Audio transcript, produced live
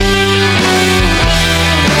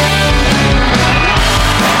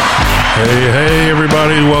Hey,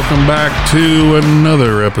 everybody. Welcome back to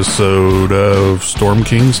another episode of Storm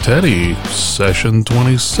King's Teddy, session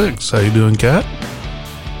 26. How you doing, Kat?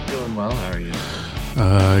 Doing well. How are you?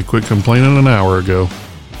 I quit complaining an hour ago.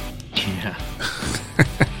 Yeah.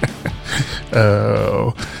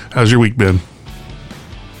 Oh, how's your week been?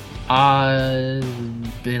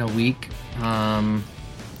 Been a week.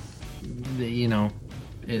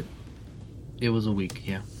 It was a week.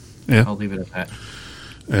 Yeah. I'll leave it at that.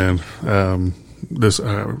 And this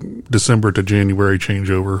December to January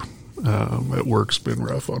changeover at work's been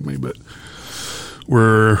rough on me, but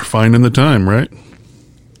we're finding the time, right?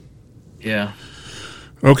 Yeah.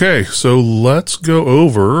 Okay, so let's go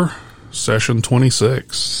over session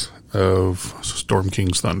 26 of Storm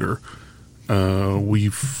King's Thunder.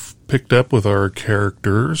 We've picked up with our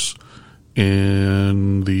characters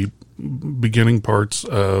in the beginning parts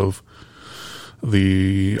of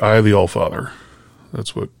the Eye of the Allfather.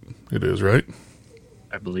 That's what it is, right?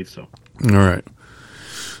 I believe so. All right.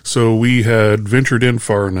 So we had ventured in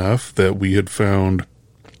far enough that we had found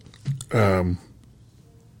all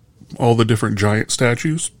the different giant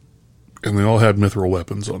statues, and they all had mithril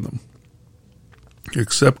weapons on them,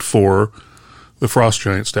 except for the frost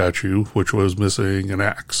giant statue, which was missing an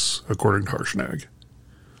axe, according to Harshnag.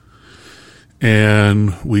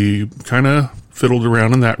 And we kind of fiddled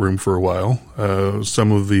around in that room for a while.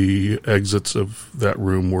 Some of the exits of that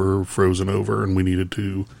room were frozen over, and we needed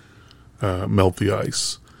to melt the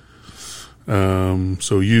ice.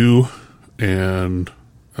 So you and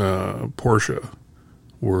Portia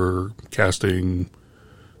were casting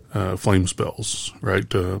flame spells, right,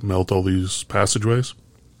 to melt all these passageways?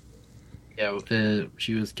 Yeah,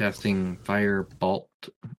 she was casting fire bolt,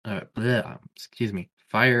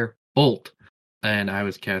 and I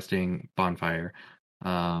was casting bonfire.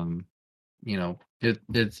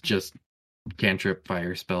 It's just cantrip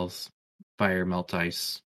fire spells, fire melt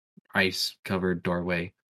ice covered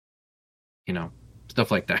doorway, stuff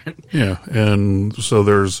like that. Yeah, and so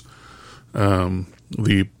there's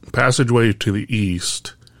the passageway to the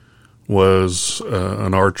east was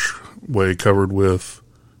an archway covered with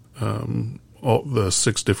all the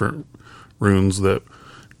 6 different runes that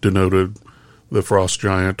denoted the frost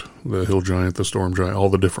giant, the hill giant, the storm giant, all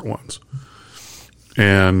the different ones.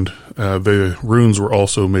 And the runes were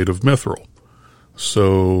also made of mithril.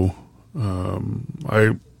 So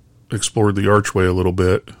I explored the archway a little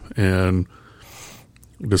bit and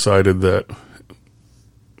decided that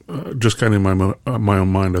just kind of in my own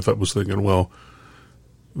mind, I was thinking, well,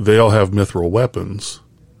 they all have mithril weapons.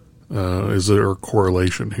 Is there a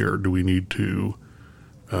correlation here? Do we need to,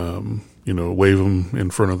 wave them in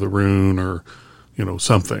front of the rune or,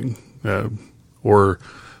 something? Or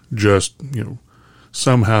just,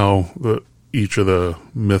 somehow each of the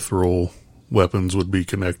mithril weapons would be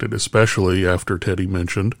connected, especially after Teddy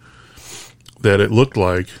mentioned that it looked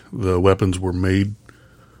like the weapons were made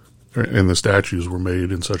and the statues were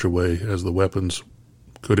made in such a way as the weapons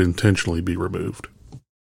could intentionally be removed.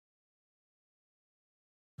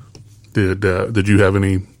 Did you have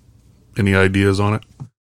any ideas on it?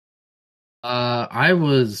 I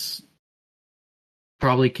was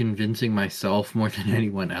probably convincing myself more than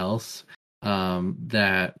anyone else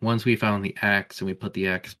that once we found the axe and we put the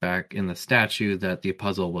axe back in the statue, that the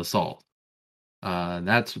puzzle was solved.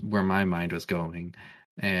 That's where my mind was going,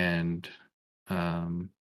 and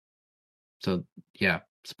so yeah.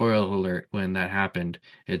 Spoiler alert: when that happened,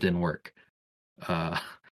 it didn't work.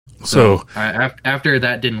 So after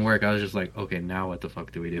that didn't work, I was just like, okay, now what the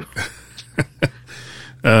fuck do we do?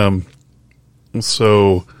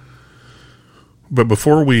 But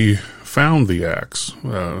before we found the axe,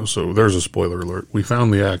 so there's a spoiler alert. We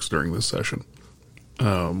found the axe during this session.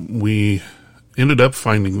 We ended up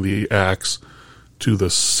finding the axe to the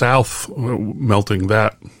south, melting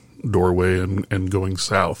that doorway and going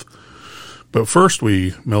south. But first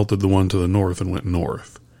we melted the one to the north and went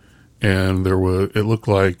north. And it looked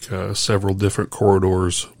like several different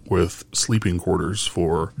corridors with sleeping quarters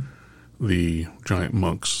for the giant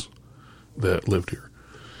monks that lived here.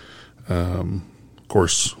 Of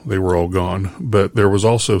course, they were all gone, but there was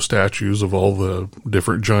also statues of all the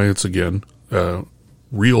different giants again,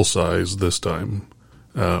 real size this time.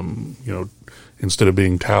 Instead of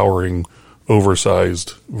being towering,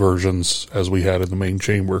 oversized versions as we had in the main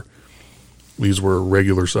chamber, these were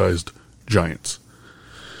regular-sized giants,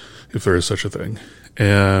 if there is such a thing.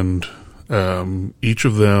 And each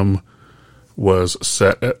of them was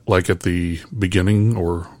set at the beginning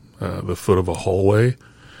or the foot of a hallway,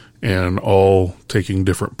 and all taking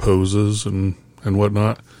different poses and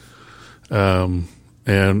whatnot.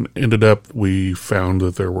 And ended up, we found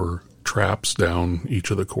that there were traps down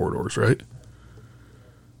each of the corridors, right?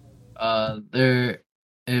 There,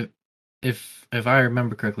 if if I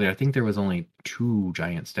remember correctly, I think there was only two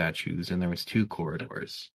giant statues and there was two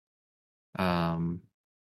corridors. Um,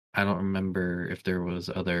 I don't remember if there was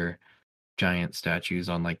other giant statues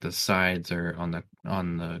on like the sides or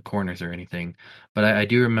on the corners or anything. But I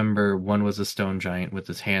do remember one was a stone giant with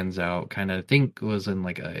his hands out, kind of think was in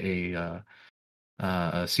like a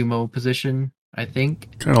sumo position. I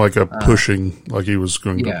think. Kind of like a Uh, pushing, like he was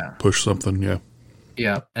going to yeah, push something. Yeah.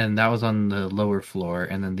 yeah, and that was on the lower floor,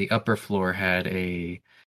 and then the upper floor had a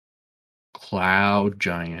cloud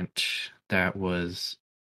giant that was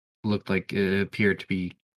looked like it appeared to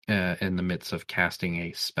be in the midst of casting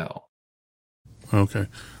a spell. Okay.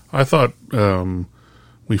 I thought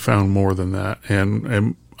we found more than that,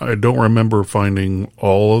 and I don't remember finding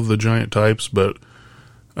all of the giant types, but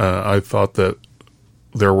I thought that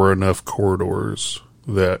there were enough corridors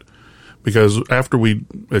that because after we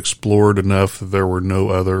explored enough, there were no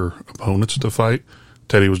other opponents to fight.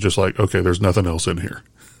 Teddy was just like, okay, there's nothing else in here.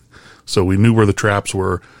 So we knew where the traps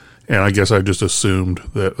were, and I guess I just assumed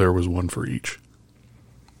that there was one for each.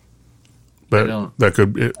 But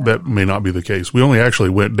that may not be the case. We only actually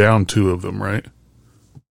went down two of them, right?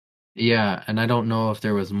 Yeah, and I don't know if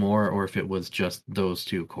there was more or if it was just those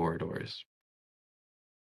two corridors.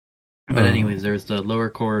 But anyways, there's the lower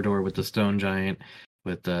corridor with the stone giant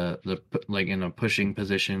with the like in a pushing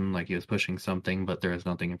position, like he was pushing something, but there was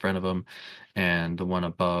nothing in front of him, and the one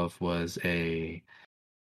above was a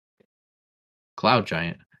cloud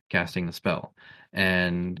giant casting the spell.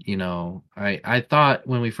 And I thought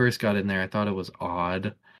when we first got in there, I thought it was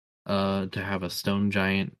odd to have a stone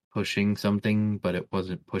giant pushing something, but it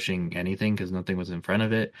wasn't pushing anything because nothing was in front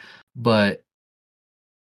of it. But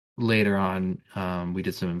later on, we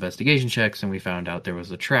did some investigation checks and we found out there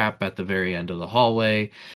was a trap at the very end of the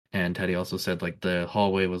hallway. And Teddy also said like the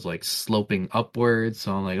hallway was like sloping upwards.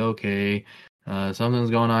 So I'm like, okay,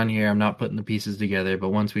 something's going on here. I'm not putting the pieces together. But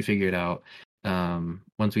once we figured out,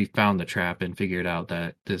 once we found the trap and figured out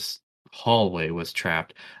that this hallway was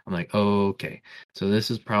trapped, I'm like, oh, okay. So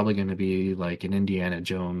this is probably going to be like an Indiana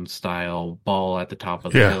Jones style ball at the top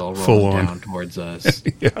of the hill rolling down towards us.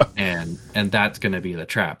 Yeah. And that's going to be the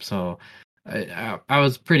trap. So I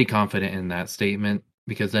was pretty confident in that statement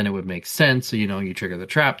because then it would make sense. So, you trigger the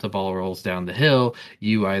trap, the ball rolls down the hill,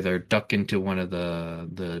 you either duck into one of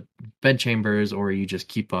the bed chambers or you just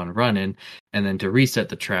keep on running. And then to reset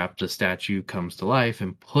the trap, the statue comes to life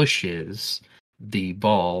and pushes the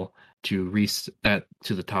ball to reset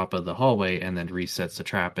to the top of the hallway and then resets the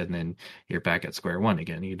trap, and then you're back at square one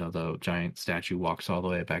again. The giant statue walks all the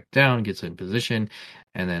way back down, gets in position,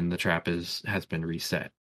 and then the trap has been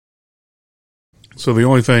reset. So the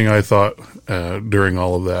only thing I thought during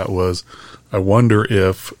all of that was, I wonder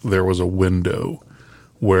if there was a window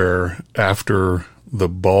where after the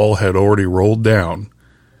ball had already rolled down,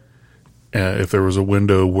 if there was a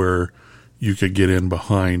window where you could get in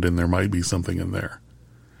behind and there might be something in there.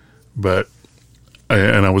 But,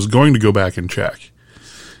 and I was going to go back and check,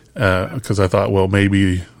 because I thought, well,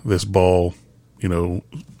 maybe this ball,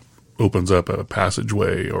 opens up a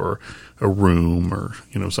passageway or a room or,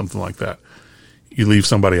 something like that. You leave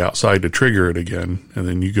somebody outside to trigger it again, and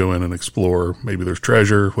then you go in and explore. Maybe there's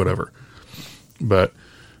treasure, whatever. But,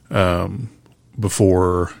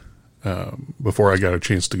 before I got a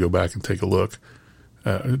chance to go back and take a look,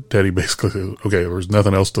 Teddy basically said, okay, there was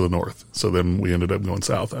nothing else to the north. So then we ended up going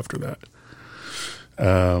south after that.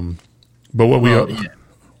 But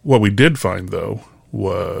what we did find, though,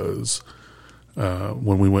 was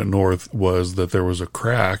when we went north, was that there was a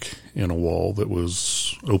crack in a wall that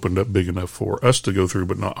was opened up big enough for us to go through,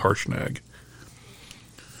 but not Harshnag.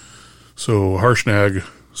 So Harshnag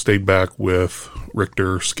stayed back with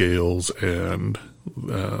Richter, Scales, and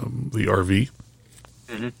the RV.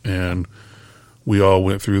 Mm-hmm. And we all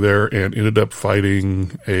went through there and ended up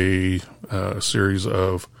fighting a series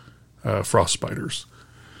of frost spiders,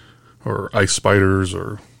 or ice spiders,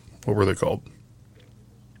 or what were they called?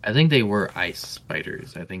 I think they were ice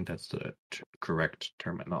spiders. I think that's the correct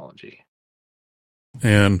terminology.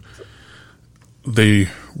 And they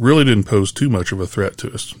really didn't pose too much of a threat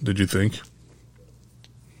to us, did you think?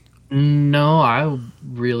 No, I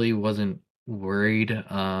really wasn't worried.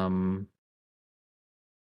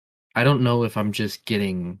 I don't know if I'm just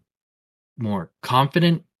getting more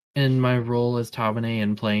confident in my role as Tabane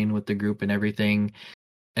and playing with the group and everything.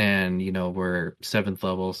 And, we're 7th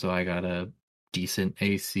level, so I got a decent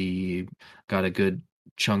AC, got a good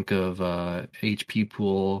chunk of HP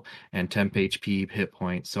pool and temp HP hit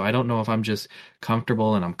points. So I don't know if I'm just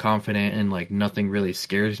comfortable and I'm confident and like nothing really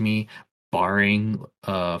scares me. barring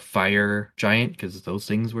fire giant because those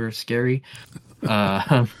things were scary.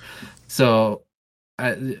 Uh, so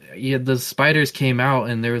yeah, the spiders came out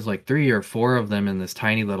and there was like 3 or 4 of them in this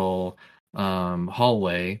tiny little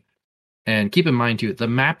hallway. And keep in mind too, the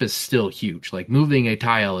map is still huge. Like moving a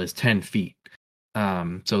tile is 10 feet.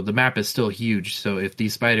 So the map is still huge. So if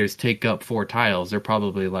these spiders take up 4 tiles, they're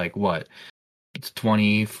probably like what? It's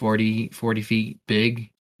 20, 40 feet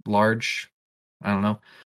big, large. I don't know.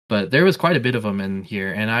 But there was quite a bit of them in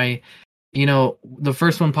here. And the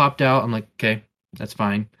first one popped out. I'm like, okay, that's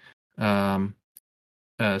fine.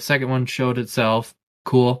 Second one showed itself.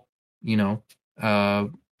 Cool. I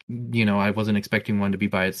wasn't expecting one to be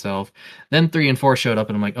by itself. Then 3 and 4 showed up,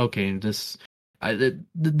 and I'm like, okay, this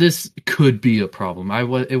could be a problem.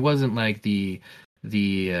 It wasn't like the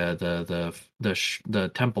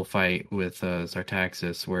temple fight with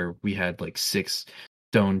Zartaxis where we had like 6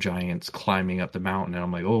 stone giants climbing up the mountain, and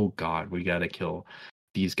I'm like, oh god, we gotta kill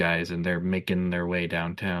these guys, and they're making their way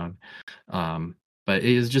downtown. But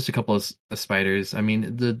it was just a couple of spiders. I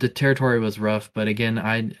mean, the territory was rough, but again,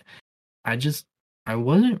 I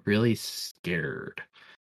wasn't really scared.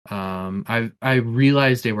 I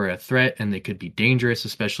realized they were a threat and they could be dangerous,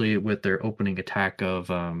 especially with their opening attack of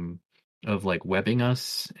like webbing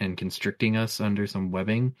us and constricting us under some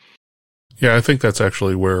webbing. Yeah, I think that's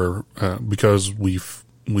actually where because we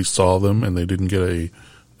saw them and they didn't get a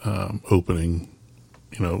opening,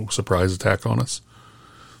 surprise attack on us.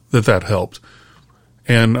 That helped.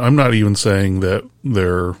 And I'm not even saying that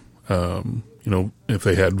they're, if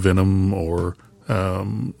they had venom or,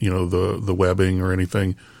 the webbing or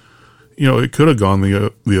anything, it could have gone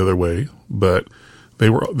the other way, but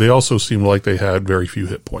they also seemed like they had very few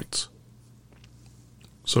hit points.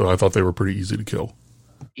 So I thought they were pretty easy to kill.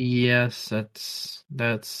 Yes, that's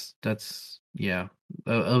yeah,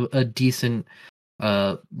 a decent,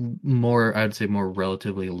 more, I'd say more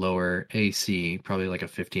relatively lower AC, probably like a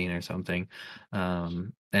 15 or something.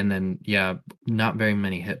 And then yeah, not very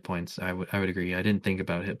many hit points. I would agree. I didn't think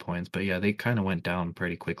about hit points, but yeah, they kind of went down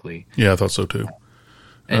pretty quickly. Yeah, I thought so too.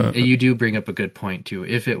 And you do bring up a good point too.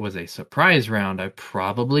 If it was a surprise round, I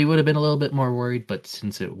probably would have been a little bit more worried, but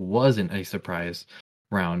since it wasn't a surprise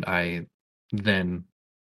round, I then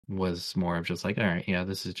was more of just like, all right, yeah,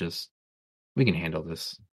 this is just, we can handle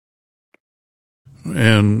this.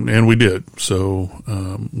 And we did.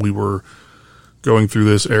 So we were going through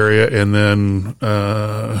this area, and then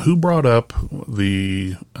who brought up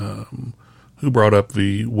the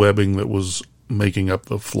webbing that was making up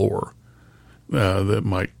the floor that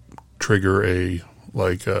might trigger a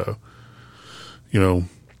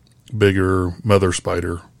bigger mother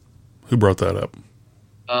spider? Who brought that up?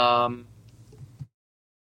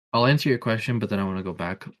 I'll answer your question, but then I want to go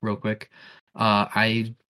back real quick.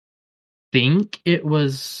 I think it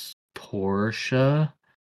was Portia.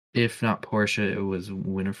 If not Portia, it was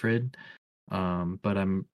Winifred. But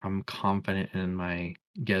I'm confident in my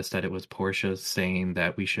guess that it was Portia saying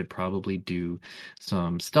that we should probably do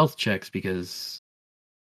some stealth checks because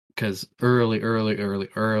early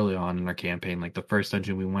on in our campaign, like the first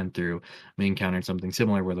dungeon we went through, we encountered something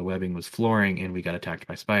similar where the webbing was flooring and we got attacked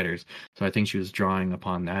by spiders. So I think she was drawing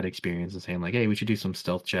upon that experience and saying like, hey, we should do some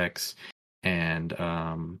stealth checks and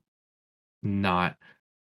not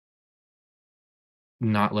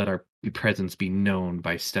let our presence be known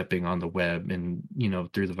by stepping on the web and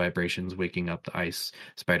through the vibrations waking up the ice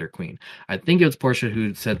spider queen. I think it was Portia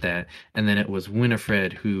who said that, and then it was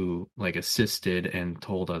Winifred who like assisted and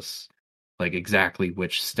told us like exactly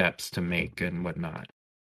which steps to make and whatnot.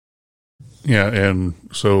 Yeah, and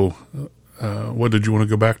so what did you want to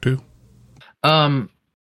go back to?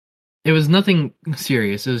 It was nothing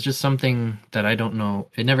serious. It was just something that I don't know.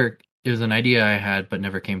 It was an idea I had but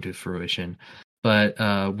never came to fruition. But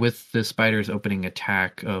with the spider's opening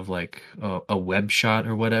attack of like a web shot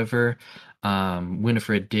or whatever,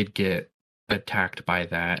 Winifred did get attacked by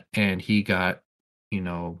that, and he got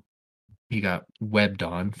webbed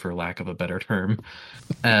on, for lack of a better term.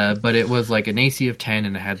 But it was like an AC of 10,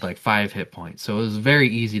 and it had like 5 hit points, so it was very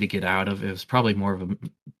easy to get out of. It was probably more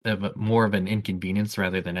of an inconvenience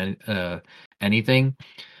rather than anything.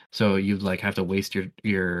 So you'd like have to waste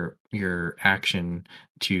your action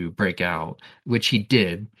to break out, which he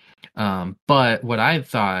did. But what I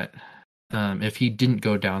thought, if he didn't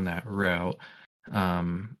go down that route,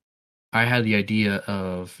 I had the idea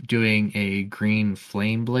of doing a green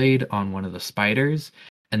flame blade on one of the spiders,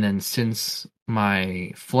 and then since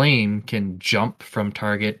my flame can jump from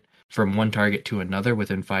one target to another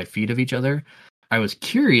within 5 feet of each other, I was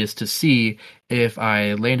curious to see if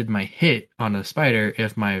I landed my hit on a spider,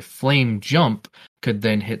 if my flame jump could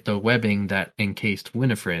then hit the webbing that encased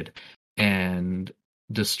Winifred. and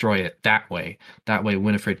destroy it that way. That way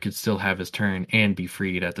Winifred could still have his turn and be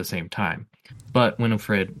freed at the same time. But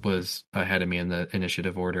Winifred was ahead of me in the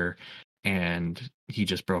initiative order, and he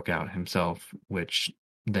just broke out himself, which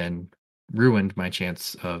then ruined my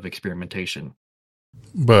chance of experimentation.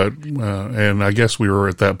 But, and I guess we were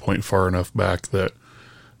at that point far enough back that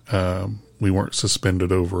we weren't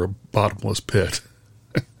suspended over a bottomless pit.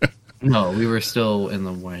 No, we were still in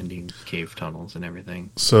the winding cave tunnels and everything.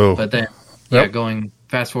 So, but then, yep. Going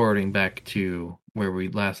fast forwarding back to where we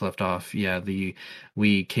last left off.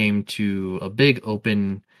 We came to a big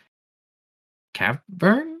open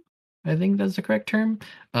cavern. I think that's the correct term.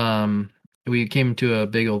 We came to a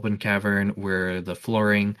big open cavern where the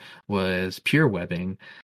flooring was pure webbing,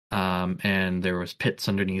 and there was pits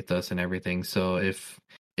underneath us and everything. So if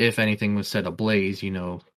anything was set ablaze,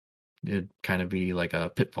 it'd kind of be like a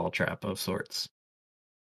pitfall trap of sorts.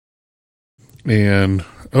 And,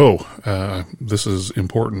 this is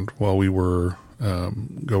important. While we were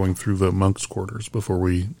going through the monks' quarters before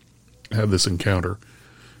we had this encounter,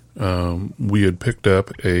 we had picked up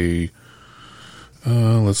a,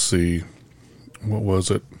 let's see, what was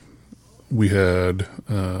it? We had,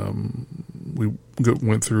 went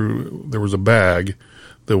through, there was a bag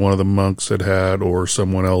that one of the monks had, or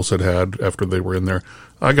someone else had after they were in there.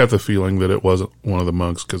 I got the feeling that it wasn't one of the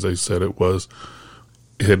monks because they said it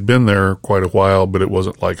had been there quite a while, but it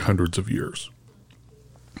wasn't like hundreds of years.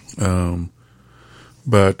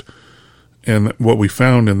 But what we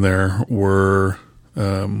found in there were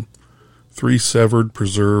 3 severed,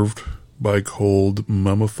 preserved by cold,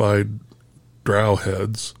 mummified drow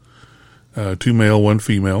heads, 2 male, 1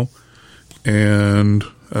 female, and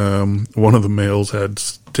one of the males had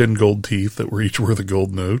 10 gold teeth that were each worth a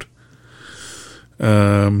gold note.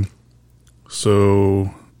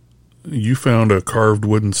 So you found a carved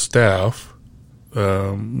wooden staff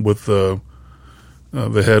with the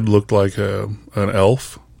head looked like an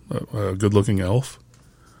elf, a good-looking elf.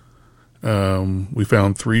 We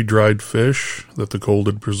found 3 dried fish that the cold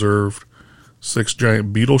had preserved, 6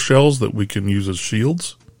 giant beetle shells that we can use as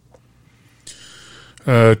shields,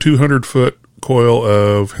 200-foot coil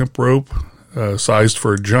of hemp rope sized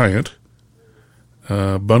for a giant,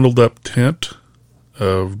 bundled up tent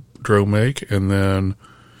of drow make, and then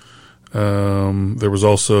there was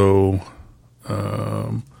also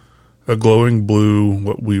a glowing blue,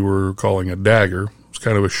 what we were calling a dagger. It was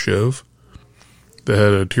kind of a shiv that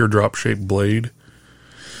had a teardrop-shaped blade,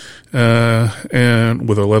 and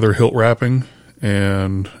with a leather hilt wrapping,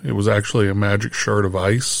 and it was actually a magic shard of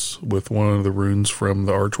ice with one of the runes from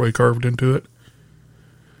the archway carved into it.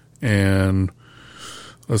 And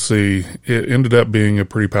let's see, it ended up being a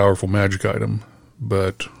pretty powerful magic item,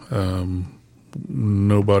 but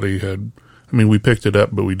nobody had, we picked it up,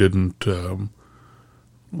 but we didn't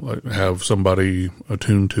have somebody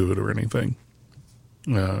attuned to it or anything.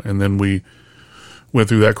 And then we went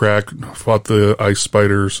through that crack, fought the ice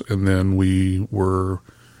spiders, and then we were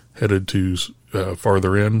headed to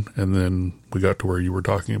farther in, and then we got to where you were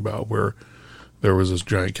talking about, where there was this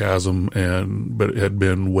giant chasm, but it had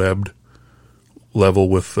been webbed level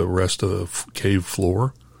with the rest of the cave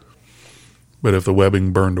floor. But if the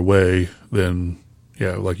webbing burned away, then,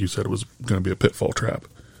 yeah, like you said, it was going to be a pitfall trap.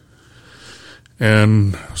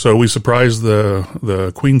 And so we surprised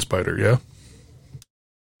the queen spider, yeah?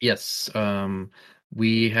 Yes.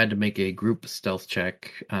 We had to make a group stealth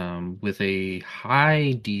check with a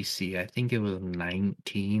high DC. I think it was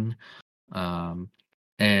 19.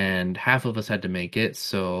 And half of us had to make it,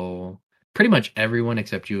 so pretty much everyone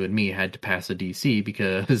except you and me had to pass a DC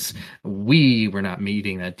because we were not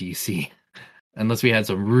meeting that DC. Unless we had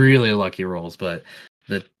some really lucky rolls, but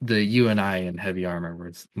the you and I in heavy armor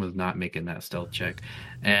was not making that stealth check.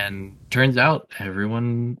 And turns out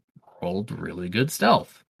everyone rolled really good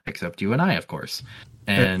stealth, except you and I, of course.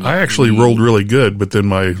 And I actually rolled really good, but then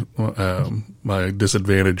my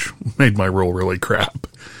disadvantage made my roll really crap.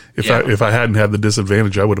 If I hadn't had the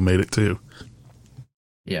disadvantage, I would have made it too.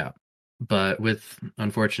 Yeah, but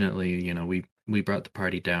unfortunately, we brought the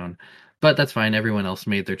party down. But that's fine. Everyone else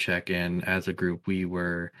made their check, and as a group, we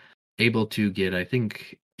were able to get, I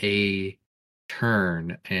think, a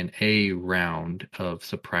turn and a round of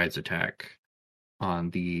surprise attack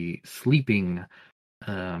on the sleeping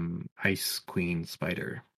Ice Queen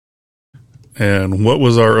spider. And what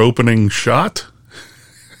was our opening shot?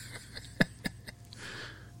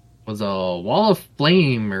 Was a wall of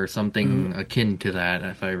flame or something akin to that,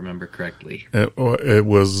 if I remember correctly. It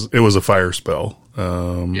was a fire spell.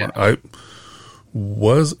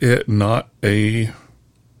 Was it not a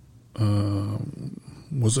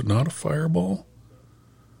fireball?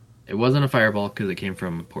 It wasn't a fireball because it came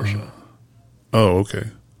from Portia. Oh, okay.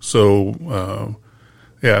 So,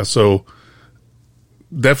 yeah, so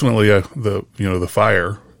definitely the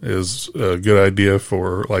fire is a good idea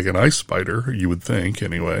for like an ice spider, you would think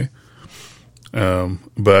anyway.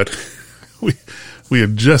 But we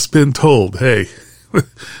had just been told, hey,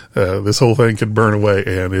 this whole thing could burn away,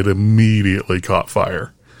 and it immediately caught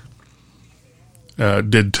fire.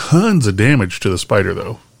 Did tons of damage to the spider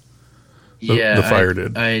though. The fire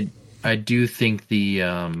did. I do think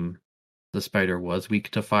the spider was weak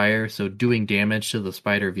to fire, so doing damage to the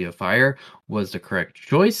spider via fire was the correct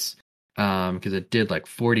choice, because it did like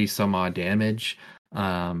 40 some odd damage,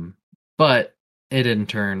 but it in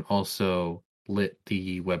turn also lit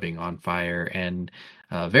the webbing on fire, and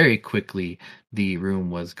very quickly the room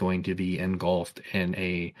was going to be engulfed in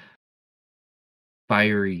a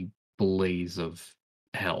fiery blaze of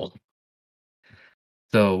hell.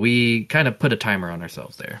 So we kind of put a timer on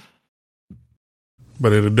ourselves there.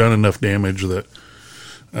 But it had done enough damage that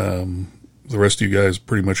the rest of you guys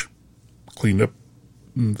pretty much cleaned up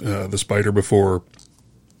the spider before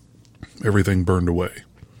everything burned away.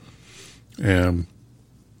 And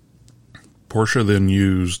Portia then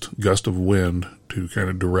used gust of wind to kind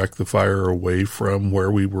of direct the fire away from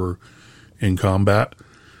where we were in combat.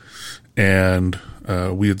 And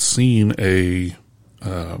we had seen a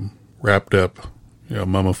wrapped up,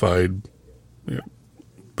 mummified,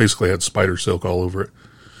 basically had spider silk all over it.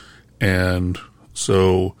 And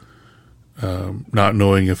so, not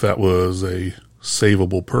knowing if that was a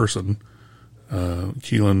savable person,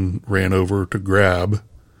 Keelan ran over to grab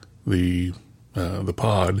the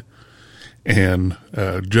pod and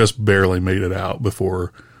just barely made it out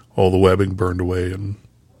before all the webbing burned away, and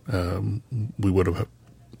we would have,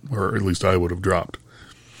 or at least I would have dropped.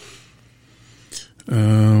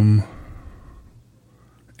 And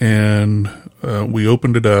we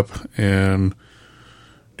opened it up, and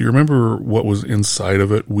do you remember what was inside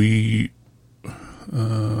of it?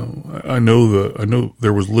 I know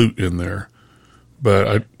there was loot in there,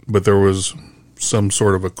 but there was some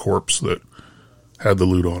sort of a corpse that had the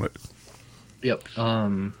loot on it. Yep.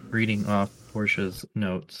 Reading off Portia's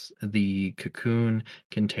notes, the cocoon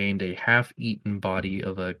contained a half-eaten body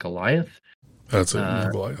of a Goliath. That's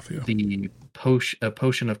it, Goliath, yeah. A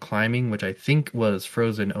potion of climbing, which I think was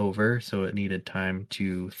frozen over, so it needed time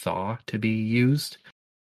to thaw to be used.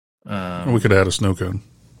 We could add a snow cone.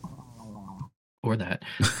 Or that.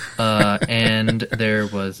 And there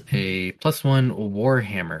was a +1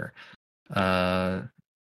 warhammer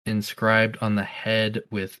inscribed on the head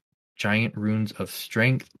with giant runes of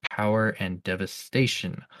strength, power, and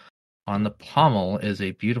devastation. On the pommel is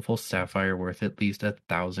a beautiful sapphire worth at least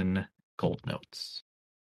 1,000 gold notes.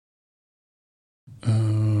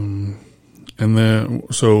 And then,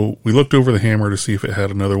 so we looked over the hammer to see if it had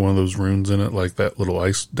another one of those runes in it, like that little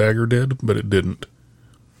ice dagger did, but it didn't.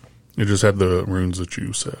 It just had the runes that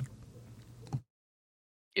you said.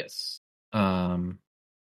 Yes.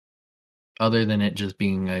 Other than it just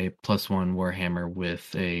being a +1 warhammer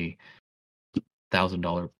with a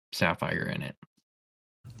 $1,000 sapphire in it.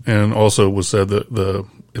 And also was said that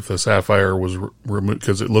if the sapphire was removed,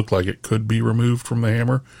 because it looked like it could be removed from the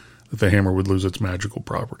hammer, that the hammer would lose its magical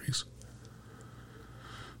properties.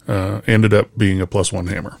 Ended up being a +1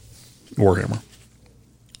 hammer, warhammer.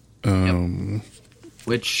 Yep.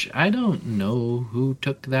 Which I don't know who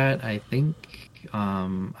took that. I think,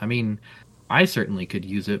 I mean, I certainly could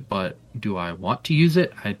use it, but do I want to use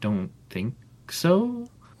it? I don't think so.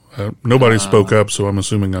 Nobody spoke up, so I'm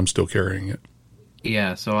assuming I'm still carrying it.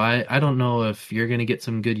 Yeah, so I don't know if you're going to get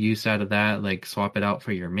some good use out of that, like swap it out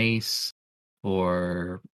for your mace,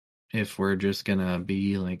 or if we're just going to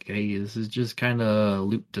be like, hey, this is just kind of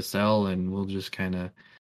loot to sell, and we'll just kind of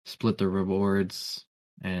split the rewards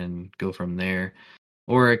and go from there.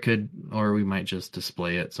 Or we might just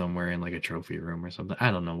display it somewhere in like a trophy room or something.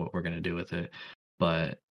 I don't know what we're going to do with it,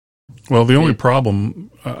 but... Well, the only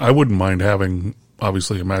problem, I wouldn't mind having,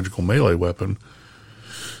 obviously, a magical melee weapon.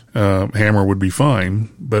 Hammer would be fine,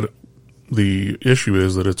 but the issue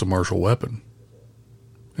is that it's a martial weapon.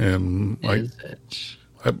 And is it?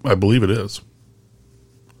 I believe it is.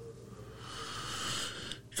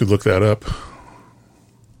 You could look that up.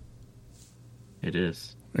 It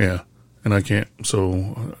is. Yeah. And I can't,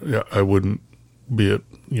 so yeah, I wouldn't be at,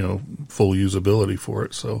 full usability for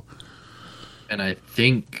it, so. And I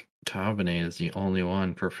think Tavane is the only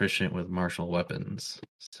one proficient with martial weapons.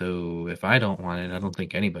 So if I don't want it, I don't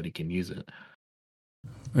think anybody can use it.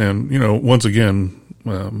 And, once again,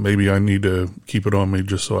 maybe I need to keep it on me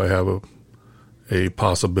just so I have a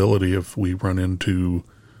possibility if we run into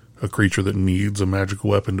a creature that needs a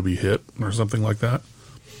magical weapon to be hit or something like that.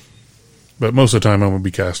 But most of the time I'm going to be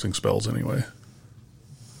casting spells anyway.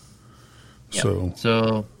 Yep. So,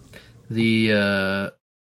 So the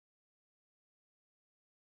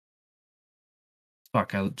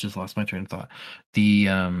fuck, I just lost my train of thought. The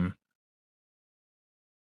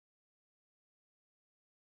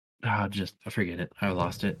just I forget it. I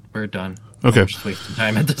lost it. We're done. okay. I'm just wasting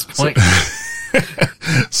time at this point.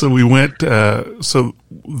 So we went. So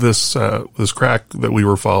this crack that we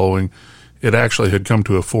were following, it actually had come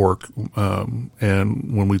to a fork, and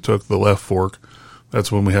when we took the left fork,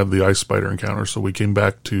 that's when we had the ice spider encounter. So we came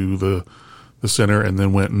back to the center and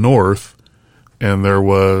then went north, and there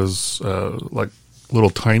was like little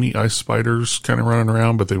tiny ice spiders kind of running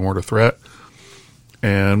around, but they weren't a threat.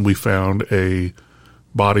 And we found a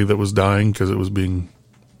body that was dying because it was being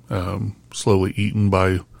slowly eaten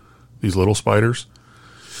by these little spiders.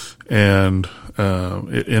 And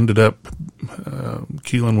it ended up,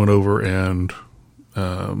 Keelan went over and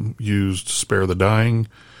used Spare the Dying,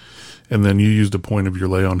 and then you used a point of your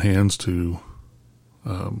lay on hands to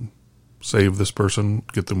save this person,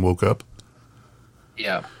 get them woke up.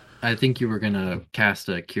 Yeah. I think you were gonna cast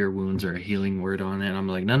a cure wounds or a healing word on it. I'm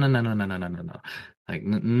like, no. Like,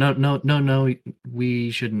 no.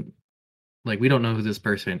 We shouldn't. Like, we don't know who this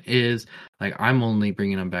person is. Like, I'm only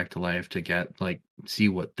bringing them back to life to get, like, see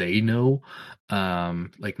what they know.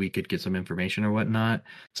 Like, we could get some information or whatnot.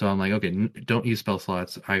 So I'm like, okay, don't use spell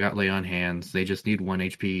slots. I got lay on hands. They just need 1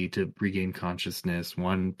 HP to regain consciousness.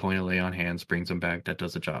 1 point of lay on hands brings them back. That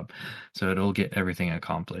does the job. So it'll get everything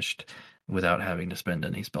accomplished without having to spend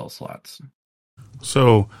any spell slots.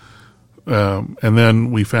 So, and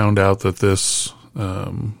then we found out that this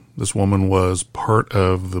woman was part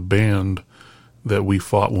of the band that we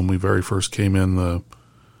fought when we very first came inside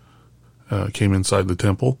the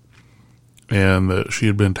temple, and that she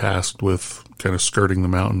had been tasked with kind of skirting the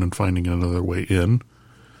mountain and finding another way in,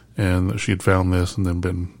 and that she had found this and then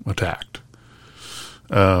been attacked.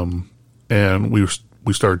 And we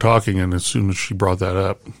started talking, and as soon as she brought that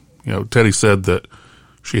up, Teddy said that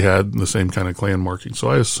she had the same kind of clan marking, so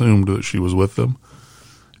I assumed that she was with them,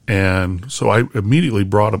 and so I immediately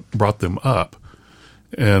brought them up,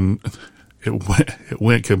 and it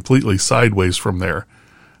went completely sideways from there,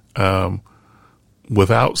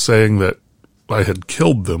 without saying that I had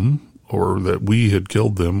killed them or that we had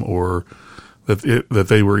killed them or that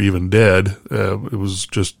they were even dead. It was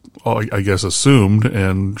just, I guess, assumed,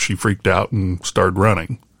 and she freaked out and started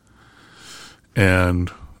running.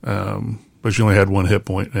 And but she only had 1 hit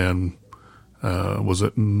point, and was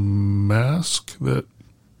it Mask that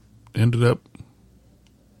ended up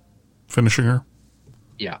finishing her?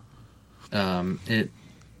 Yeah.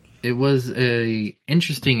 It was a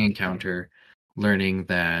interesting encounter, learning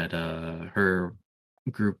that her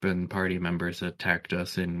group and party members attacked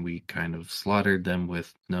us, and we kind of slaughtered them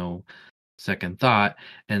with no second thought.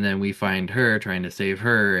 And then we find her trying to save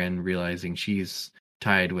her and realizing she's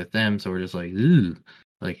tied with them. So we're just like, ooh,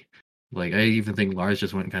 like I even think Lars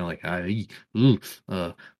just went kind of like,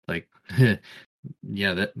 like.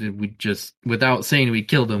 Yeah, that we just, without saying we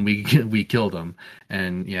killed him, we killed him.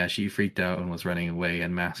 And yeah, she freaked out and was running away,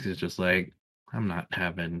 and Mask is just like, I'm not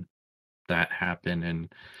having that happen,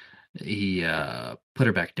 and he put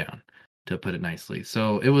her back down, to put it nicely.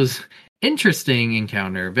 So it was interesting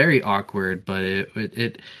encounter, very awkward, but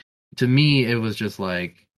it to me it was just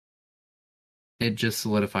like, it just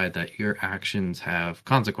solidified that your actions have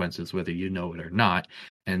consequences whether you know it or not,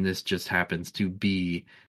 and this just happens to be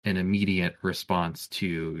an immediate response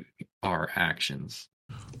to our actions.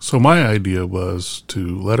 So my idea was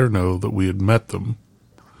to let her know that we had met them,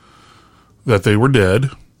 that they were dead,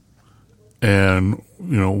 and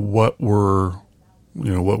what were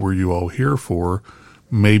you all here for?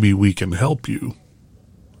 Maybe we can help you,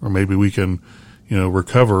 or maybe we can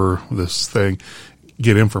recover this thing,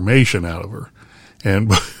 get information out of her. And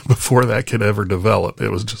before that could ever develop, it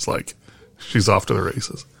was just like, she's off to the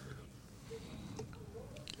races.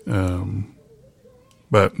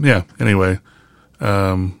 But yeah, anyway,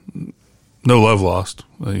 no love lost,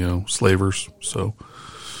 slavers. So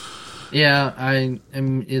yeah,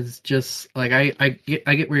 it's just like, I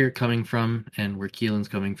get where you're coming from, and where Keelan's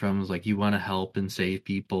coming from is like, you want to help and save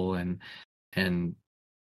people, and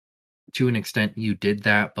to an extent you did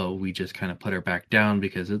that, but we just kind of put her back down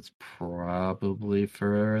because it's probably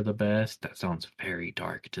for the best. That sounds very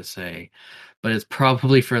dark to say, but it's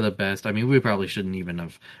probably for the best. I mean, we probably shouldn't even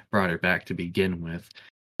have brought her back to begin with,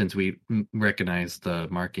 since we recognized the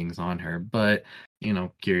markings on her. But,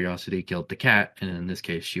 curiosity killed the cat, and in this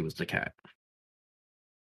case, she was the cat.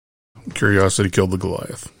 Curiosity killed the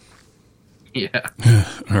Goliath. Yeah.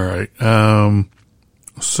 All right.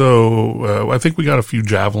 So I think we got a few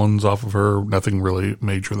javelins off of her. Nothing really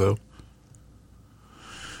major, though.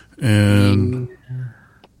 And Yeah.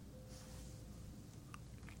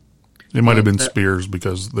 it might have been That, spears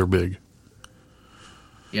because they're big.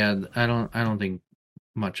 yeah, I don't think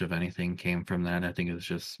much of anything came from that. I think it was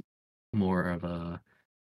just more of a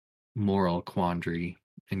moral quandary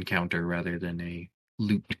encounter rather than a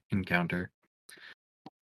loot encounter.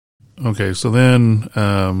 Okay, so then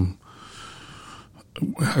I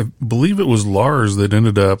believe it was Lars that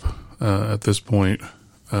ended up at this point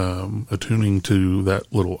attuning to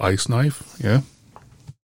that little ice knife. Yeah.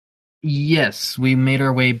 Yes, we made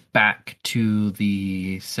our way back to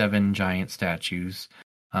the seven giant statues,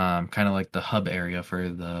 kind of like the hub area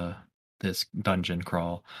for this dungeon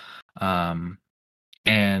crawl. Um,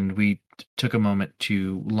 and we took a moment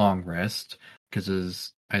to long rest because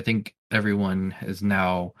as I think everyone has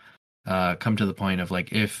now come to the point of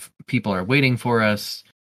like if people are waiting for us,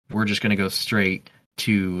 we're just going to go straight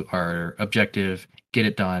to our objective, get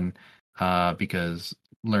it done, because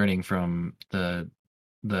learning from the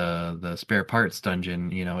spare parts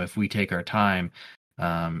dungeon, if we take our time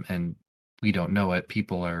and we don't know it,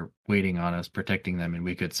 people are waiting on us, protecting them, and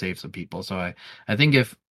we could save some people. So I think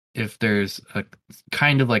if there's a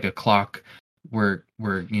kind of like a clock, we're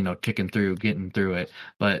ticking through, getting through it.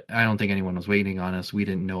 But I don't think anyone was waiting on us. We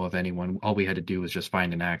didn't know of anyone. All we had to do was just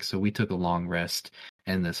find an axe. So we took a long rest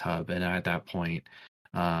in this hub, and at that point,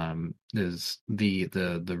 is the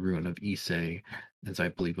ruin of Issei, as I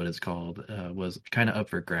believe what it's called, was kind of up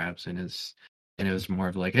for grabs, and it was more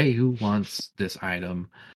of like, hey, who wants this item,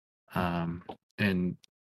 and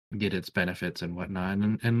get its benefits and whatnot,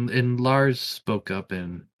 and Lars spoke up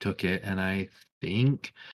and took it, and I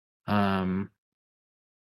think,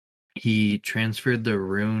 he transferred the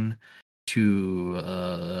rune to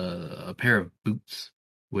a pair of boots,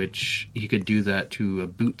 which he could do that to a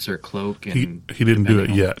boots or cloak, and He didn't do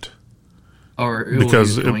it yet. Or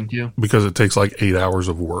because going to. because it takes like 8 hours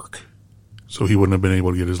of work, so he wouldn't have been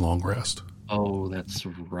able to get his long rest. Oh, that's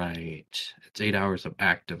right. It's 8 hours of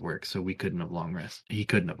active work, so we couldn't have long rest. He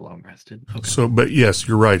couldn't have long rested. Okay. So, but yes,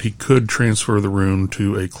 you're right. He could transfer the rune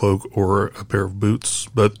to a cloak or a pair of boots,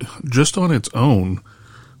 but just on its own,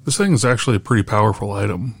 this thing is actually a pretty powerful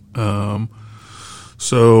item.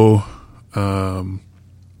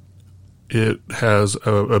 It has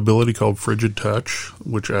an ability called Frigid Touch,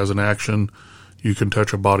 which as an action, you can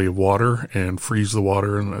touch a body of water and freeze the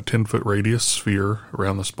water in a 10-foot radius sphere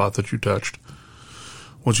around the spot that you touched.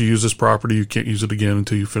 Once you use this property, you can't use it again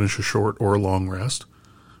until you finish a short or a long rest.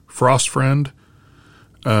 Frost Friend,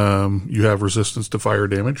 you have resistance to fire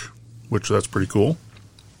damage, which that's pretty cool.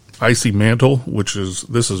 Icy Mantle,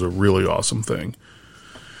 this is a really awesome thing.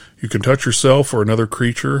 You can touch yourself or another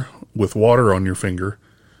creature with water on your finger.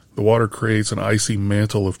 The water creates an icy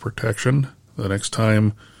mantle of protection. The next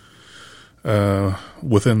time,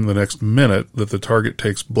 within the next minute that the target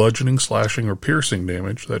takes bludgeoning, slashing, or piercing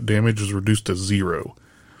damage, that damage is reduced to 0,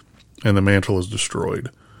 and the mantle is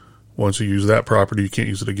destroyed. Once you use that property, you can't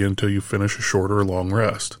use it again until you finish a short or long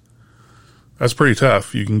rest. That's pretty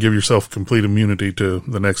tough. You can give yourself complete immunity to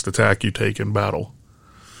the next attack you take in battle.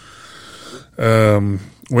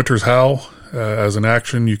 Winter's Howl. As an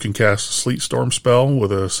action, you can cast a Sleet Storm spell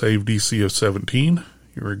with a save DC of 17.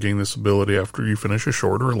 You regain this ability after you finish a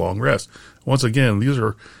short or a long rest. Once again, these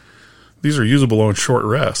are usable on short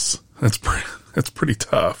rests. That's pretty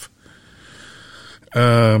tough.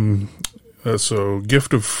 So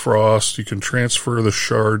Gift of Frost, you can transfer the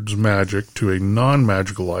shard's magic to a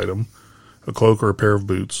non-magical item, a cloak or a pair of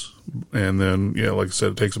boots, and then like I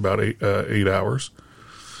said, it takes about 8 hours.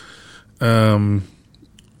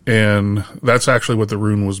 And that's actually what the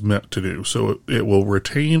rune was meant to do. So it will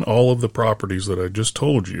retain all of the properties that I just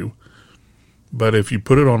told you, but if you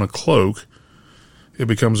put it on a cloak, it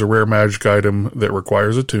becomes a rare magic item that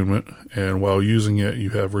requires attunement, and while using it, you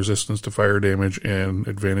have resistance to fire damage and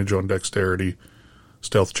advantage on dexterity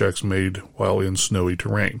stealth checks made while in snowy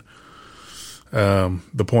terrain.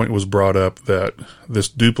 The point was brought up that this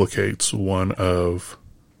duplicates one of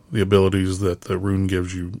the abilities that the rune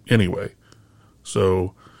gives you anyway.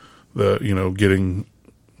 So getting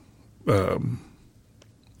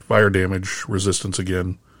fire damage resistance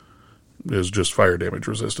again is just fire damage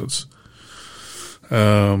resistance.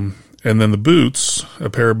 And then the boots, a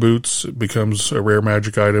pair of boots becomes a rare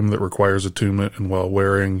magic item that requires attunement, and while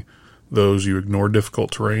wearing those, you ignore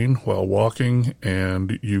difficult terrain while walking,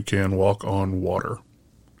 and you can walk on water.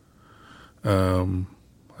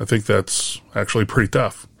 I think that's actually pretty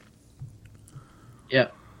tough. Yeah.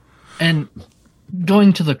 And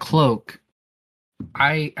going to the cloak,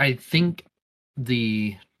 I think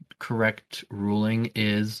the correct ruling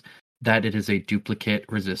is that it is a duplicate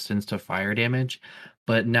resistance to fire damage,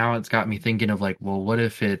 But now it's got me thinking of like, well, what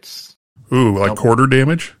if it's Ooh, like double? quarter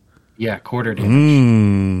damage? Yeah, quarter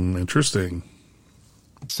damage. Interesting.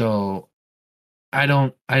 So I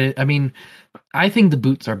don't. I mean, I think the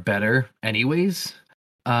boots are better, anyways,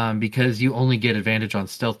 because you only get advantage on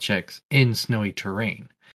stealth checks in snowy terrain.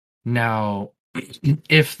 Now,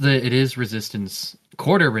 if it is resistance,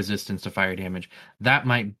 quarter resistance to fire damage, that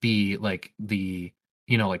might be like the,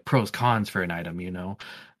 like pros cons for an item,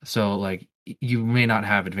 So like you may not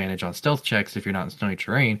have advantage on stealth checks if you're not in snowy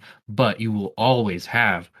terrain, but you will always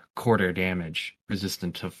have quarter damage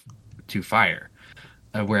resistant to fire.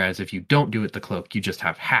 Whereas if you don't do it the cloak, you just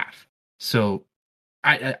have half. So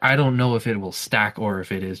I don't know if it will stack or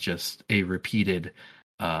if it is just a repeated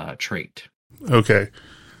trait. Okay.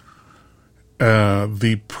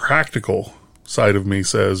 The practical side of me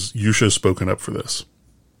says you should have spoken up for this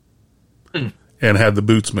and had the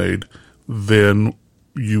boots made. Then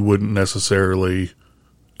you wouldn't necessarily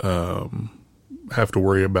have to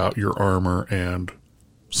worry about your armor and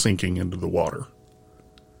sinking into the water.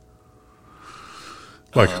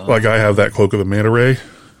 Like I have that cloak of the manta ray.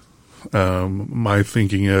 My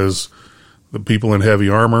thinking is the people in heavy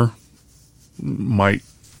armor might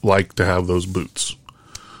like to have those boots.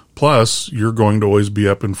 Plus, you're going to always be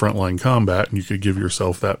up in frontline combat, and you could give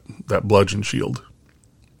yourself that bludgeon shield.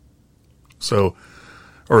 So,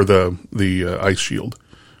 or the ice shield,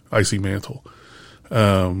 icy mantle.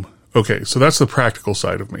 Okay, so that's the practical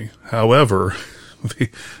side of me. However,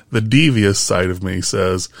 the devious side of me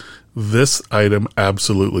says this item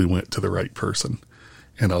absolutely went to the right person,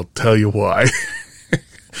 and I'll tell you why.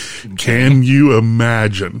 Can you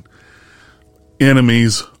imagine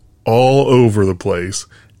enemies all over the place?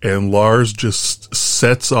 And Lars just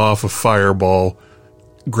sets off a fireball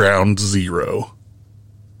ground zero.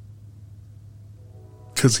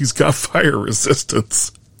 Because he's got fire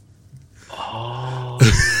resistance. Oh.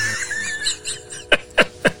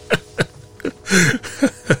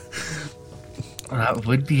 That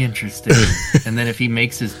would be interesting. And then if he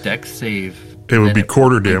makes his dex save... It would be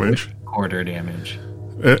quarter damage. Quarter damage.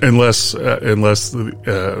 Unless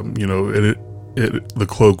the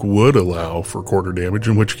cloak would allow for quarter damage,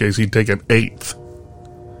 in which case he'd take an eighth.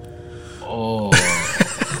 Oh,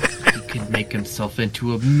 he could make himself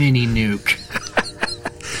into a mini nuke.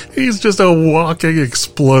 He's just a walking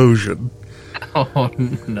explosion. Oh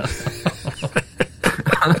no.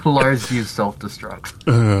 Lars used self-destruct.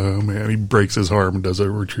 Oh man, he breaks his arm and does a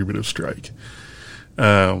retributive strike.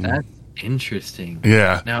 That's interesting.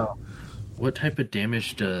 Yeah. Now, what type of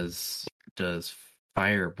damage does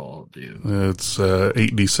Fireball do? It's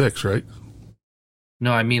 8d6, right?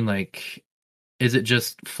 No, I mean, like, is it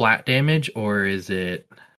just flat damage, or is it,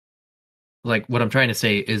 like, what I'm trying to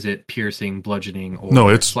say, is it piercing, bludgeoning, or no,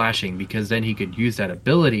 it's slashing? Because then he could use that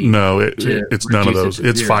ability. No, it's none of those.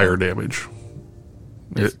 It's fire damage.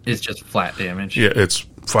 It's just flat damage. Yeah, it's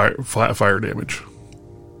flat fire damage.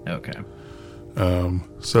 Okay.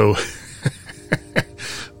 So,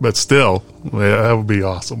 but still, that would be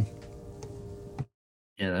awesome.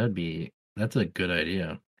 Yeah, that's a good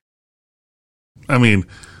idea. I mean,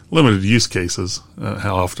 limited use cases.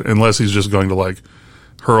 How often? Unless he's just going to like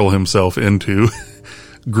hurl himself into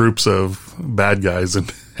groups of bad guys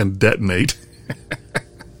and detonate.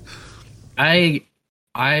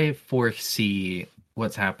 I foresee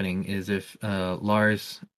what's happening is if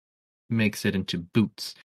Lars makes it into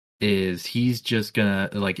boots, is he's just gonna,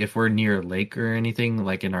 like, if we're near a lake or anything,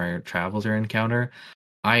 like in our travels or encounter,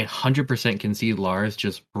 I 100% can see Lars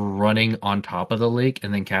just running on top of the lake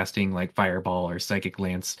and then casting like Fireball or Psychic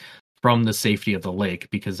Lance from the safety of the lake,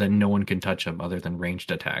 because then no one can touch him other than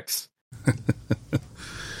ranged attacks.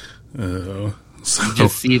 So You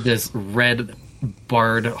just see this red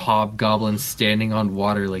bard hobgoblin standing on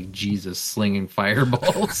water like Jesus, slinging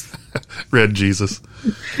fireballs. Red Jesus.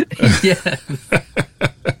 Yeah.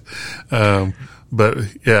 But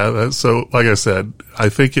yeah, so like I said, I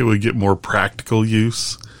think it would get more practical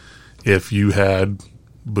use if you had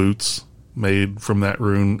boots made from that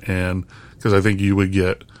rune, and because I think you would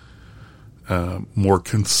get more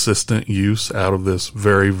consistent use out of this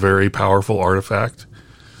very, very powerful artifact.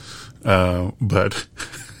 But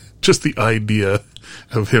just the idea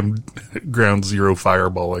of him ground zero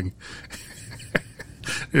fireballing,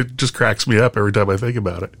 it just cracks me up every time I think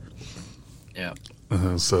about it. Yeah.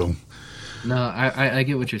 So. No, I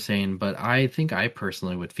get what you're saying, but I think I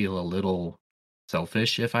personally would feel a little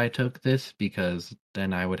selfish if I took this, because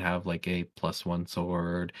then I would have like a +1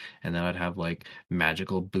 sword, and then I'd have like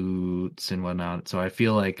magical boots and whatnot. So I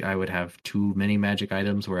feel like I would have too many magic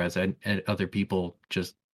items, whereas other people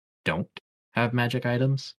just don't have magic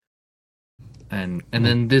items. And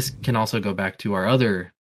then this can also go back to our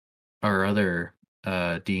other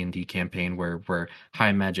D&D campaign where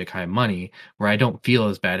high magic, high money, where I don't feel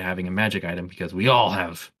as bad having a magic item because we all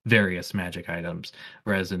have various magic items.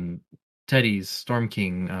 Whereas in Teddy's Storm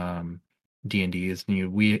King D&D is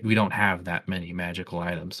we don't have that many magical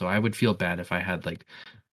items. So I would feel bad if I had like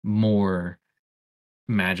more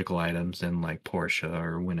magical items than like Portia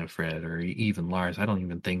or Winifred or even Lars. I don't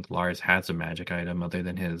even think Lars has a magic item other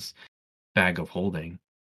than his bag of holding.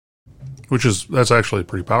 That's actually a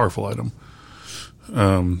pretty powerful item.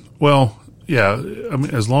 Well, yeah. I mean,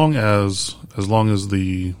 as long as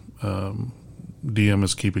the DM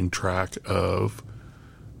is keeping track of,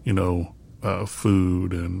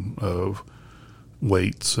 food and of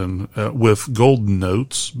weights, and with gold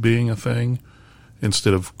notes being a thing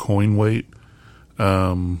instead of coin weight,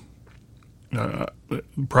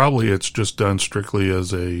 probably it's just done strictly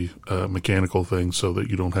as a mechanical thing, so that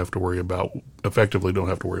you don't have to worry about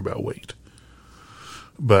weight.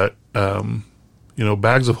 But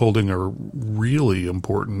bags of holding are really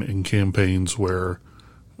important in campaigns where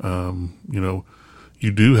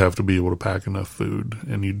you do have to be able to pack enough food,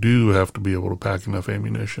 and you do have to be able to pack enough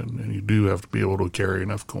ammunition, and you do have to be able to carry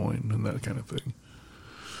enough coin and that kind of thing.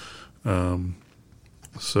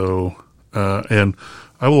 And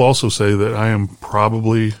I will also say that I am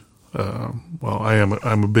probably,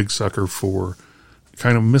 I'm a big sucker for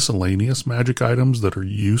kind of miscellaneous magic items that are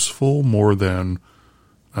useful more than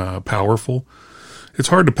powerful. It's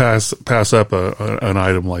hard to pass up an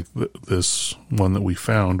item like this one that we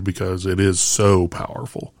found, because it is so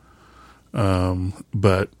powerful.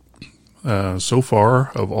 But so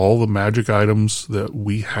far, of all the magic items that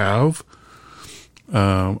we have,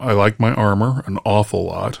 I like my armor an awful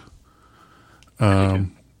lot.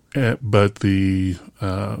 But the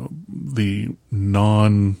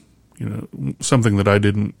non, something that I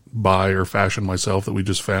didn't buy or fashion myself that we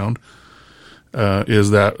just found,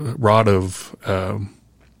 is that rod of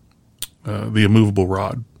the immovable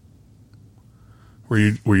rod, where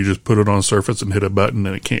you just put it on a surface and hit a button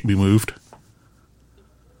and it can't be moved.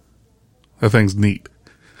 That thing's neat.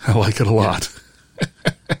 I like it a lot.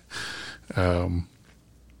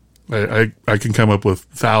 I can come up with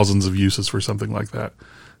thousands of uses for something like that.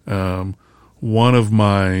 One of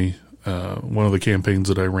the campaigns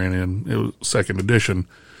that I ran in, it was second edition,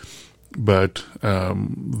 but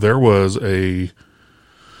there was a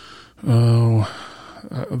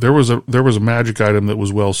magic item that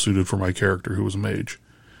was well suited for my character, who was a mage,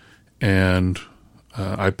 and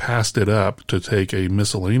I passed it up to take a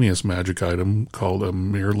miscellaneous magic item called a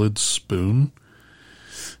mirrored spoon.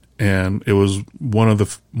 And it was one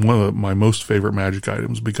of my most favorite magic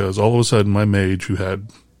items, because all of a sudden my mage, who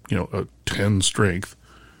had a 10 strength,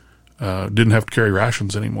 didn't have to carry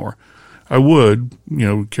rations anymore. I would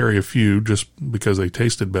carry a few just because they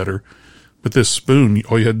tasted better, but this spoon,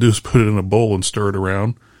 all you had to do is put it in a bowl and stir it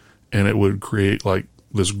around, and it would create like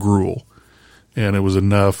this gruel. And it was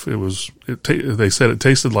enough. They said it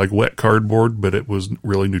tasted like wet cardboard, but it was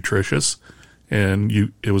really nutritious, and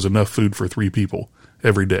it was enough food for 3 people.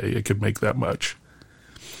 Every day it could make that much.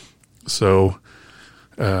 So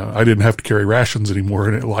I didn't have to carry rations anymore,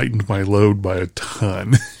 and it lightened my load by a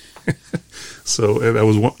ton. So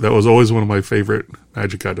that was always one of my favorite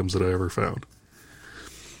magic items that I ever found.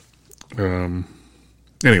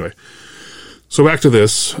 Anyway, so back to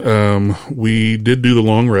this. We did do the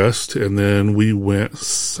long rest, and then we went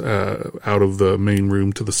out of the main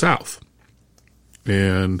room to the south.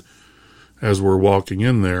 And as we're walking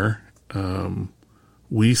in there,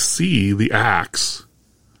 we see the axe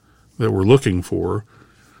that we're looking for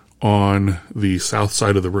on the south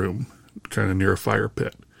side of the room, kind of near a fire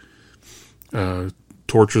pit.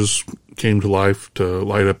 Torches came to life to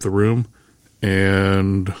light up the room,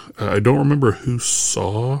 and I don't remember who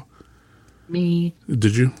saw. Me.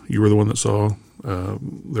 Did you? You were the one that saw.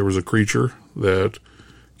 There was a creature that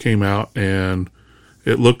came out, and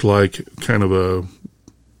it looked like kind of a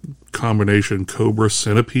combination cobra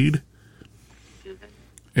centipede.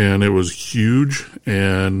 And it was huge,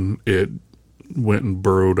 and it went and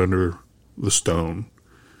burrowed under the stone.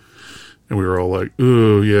 And we were all like,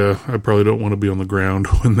 oh, yeah, I probably don't want to be on the ground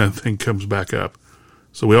when that thing comes back up.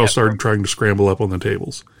 So we all started trying to scramble up on the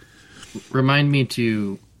tables. Remind me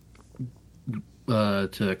to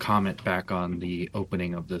comment back on the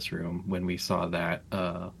opening of this room when we saw the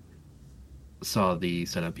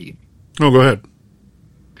centipede. Oh, go ahead.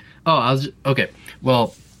 Okay.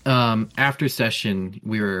 Well, after session,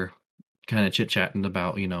 we were kind of chit-chatting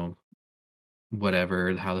about,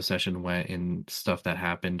 whatever, how the session went and stuff that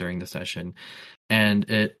happened during the session.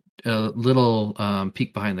 And little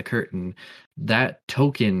peek behind the curtain. That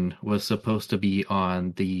token was supposed to be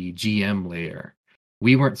on the GM layer.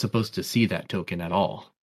 We weren't supposed to see that token at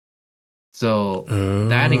all. So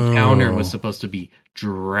that encounter was Oh, supposed to be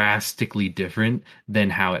drastically different than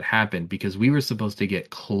how it happened, because we were supposed to get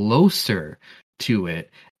closer to it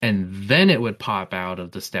and then it would pop out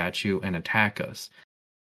of the statue and attack us.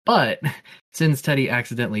 But since Teddy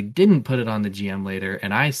accidentally didn't put it on the GM later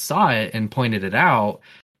and I saw it and pointed it out,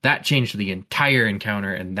 that changed the entire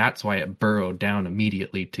encounter, and that's why it burrowed down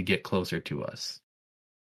immediately to get closer to us.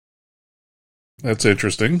 that's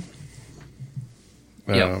interesting.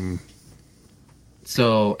 Yep.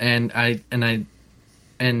 So, and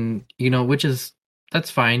which is,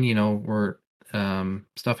 that's fine, we're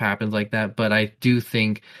stuff happens like that, but I do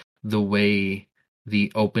think the way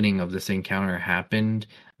the opening of this encounter happened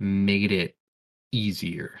made it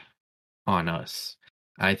easier on us.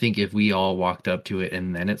 I think if we all walked up to it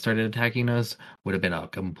and then it started attacking us, would have been a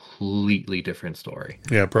completely different story.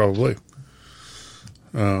 Yeah, probably.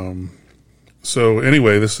 So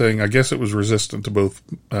anyway, this thing, I guess it was resistant to both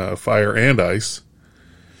fire and ice.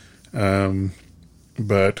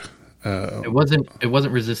 But It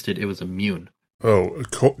wasn't resisted, it was immune.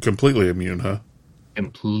 completely immune, huh?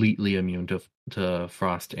 Completely immune to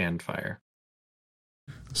frost and fire.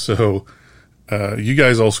 So you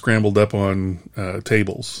guys all scrambled up on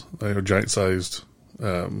tables, giant-sized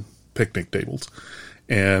picnic tables,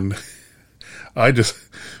 and I just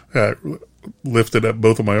lifted up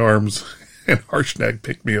both of my arms, and Harshnag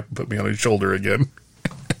picked me up and put me on his shoulder again.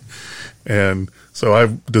 And so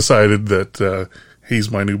I've decided that he's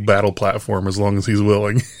my new battle platform as long as he's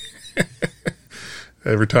willing.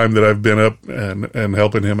 Every time that I've been up and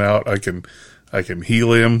helping him out, I can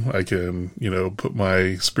heal him. I can, put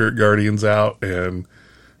my spirit guardians out, and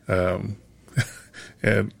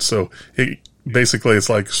and so basically it's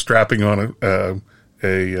like strapping on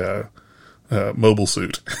a mobile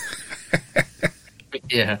suit.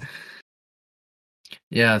 Yeah.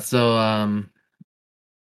 Yeah, so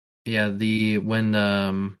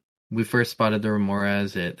when we first spotted the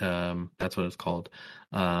Remoras, that's what it's called.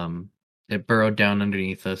 It burrowed down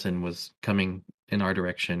underneath us and was coming in our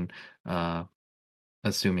direction,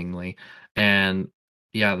 assumingly. And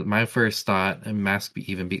yeah, my first thought, and Mask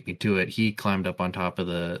even beat me to it, he climbed up on top of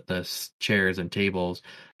the chairs and tables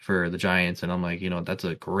for the giants, and I'm like, that's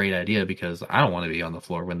a great idea, because I don't want to be on the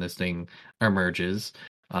floor when this thing emerges.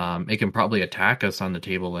 It can probably attack us on the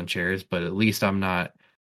table and chairs, but at least I'm not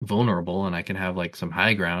vulnerable and I can have like some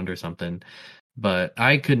high ground or something. But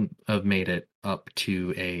I couldn't have made it up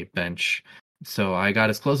to a bench, so I got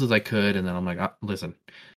as close as I could, and then I'm like, listen,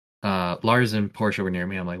 Lars and Portia were near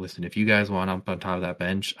me. I'm like, listen, if you guys want up on top of that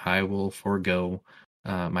bench, I will forego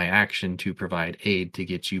my action to provide aid to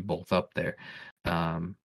get you both up there.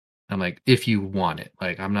 I'm like, if you want it,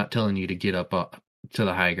 like, I'm not telling you to get up to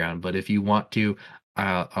the high ground, but if you want to,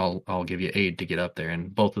 I'll give you aid to get up there.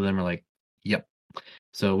 And both of them are like, yep.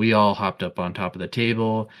 So we all hopped up on top of the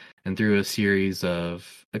table and through a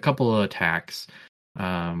couple of attacks.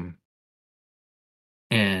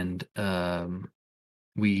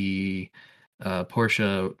 We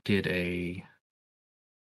Portia did I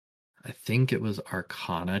think it was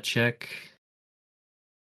Arcana check.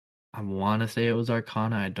 I want to say it was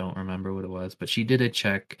Arcana. I don't remember what it was, but she did a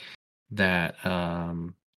check that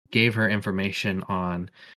gave her information on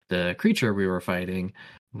the creature we were fighting,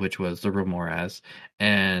 which was the Remoras.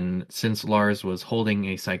 And since Lars was holding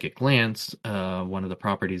a Psychic Lance, one of the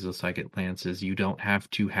properties of Psychic Lance is you don't have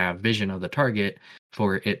to have vision of the target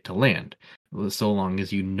for it to land, so long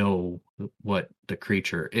as you know what the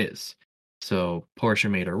creature is. So Portia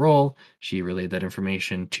made a roll. She relayed that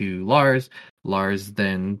information to Lars. Lars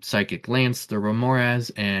then Psychic Lance the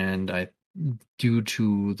Remoras, and due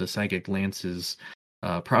to the Psychic Lance's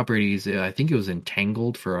properties, I think it was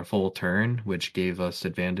entangled for a full turn, which gave us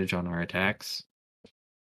advantage on our attacks.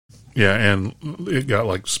 Yeah, and it got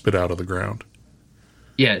like spit out of the ground.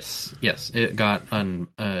 Yes, it got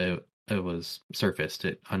it was surfaced,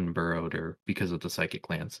 it unburrowed, or because of the Psychic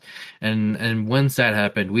Lance. And once that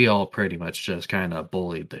happened, we all pretty much just kind of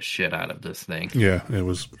bullied the shit out of this thing. Yeah, it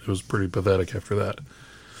was pretty pathetic after that.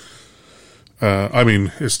 I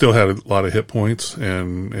mean, it still had a lot of hit points,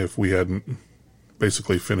 and if we hadn't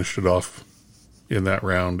basically finished it off in that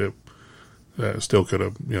round, it still could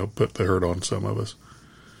have, put the hurt on some of us.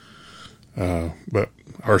 But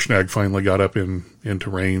Harshnag finally got up into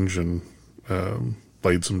range and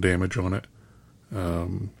laid some damage on it.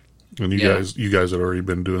 And you guys had already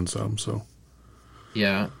been doing some, so.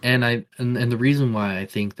 Yeah, and the reason why I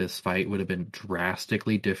think this fight would have been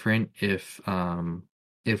drastically different if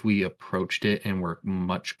if we approached it and were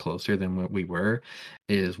much closer than what we were,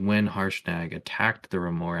 is when Harshnag attacked the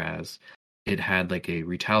Remoras, it had like a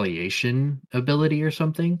retaliation ability or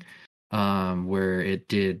something, where it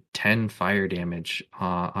did 10 fire damage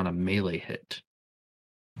on a melee hit.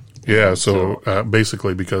 Yeah, And so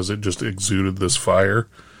basically because it just exuded this fire,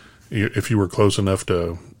 if you were close enough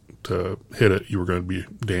to hit it, you were going to be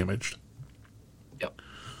damaged. Yep.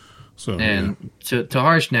 So and to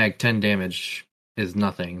Harshnag, 10 damage is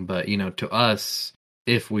nothing, but to us,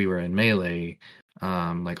 if we were in melee,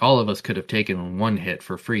 like all of us could have taken one hit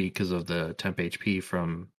for free because of the temp HP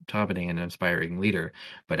from Tobadane and Inspiring Leader,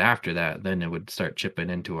 but after that, then it would start chipping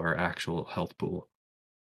into our actual health pool.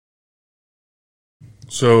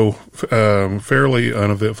 So, fairly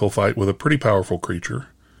uneventful fight with a pretty powerful creature.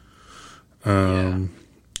 And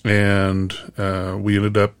we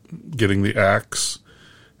ended up getting the axe,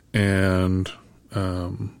 and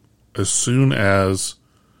as soon as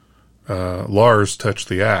Lars touched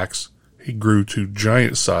the axe, he grew to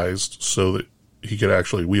giant sized so that he could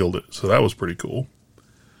actually wield it. So that was pretty cool.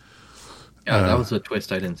 Yeah, that was a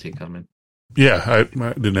twist I didn't see coming. Yeah, I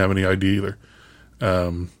didn't have any idea either.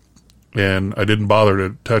 And I didn't bother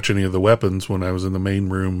to touch any of the weapons when I was in the main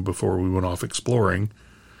room before we went off exploring.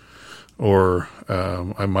 Or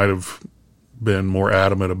I might have been more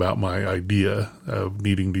adamant about my idea of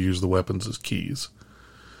needing to use the weapons as keys.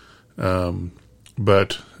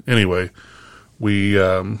 But anyway,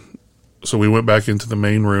 so we went back into the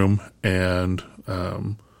main room, and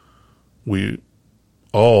we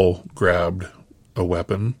all grabbed a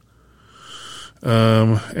weapon.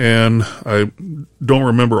 And I don't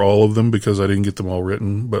remember all of them because I didn't get them all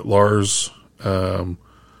written, but Lars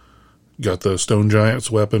got the Stone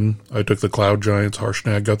Giant's weapon. I took the Cloud Giant's.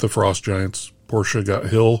 Harshnag got the Frost Giant's. Portia got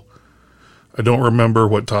Hill. I don't remember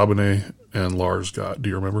what Tabane and Lars got. Do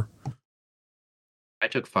you remember? I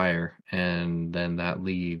took Fire, and then that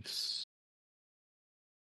leaves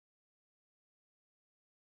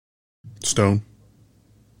Stone.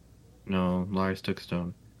 No, Lars took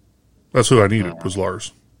Stone. That's who I needed, was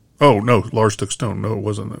Lars. Oh, no, Lars took Stone. No, it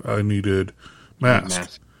wasn't. I needed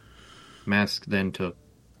Mask. Mask then took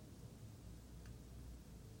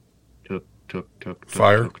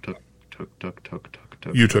Fire. Took.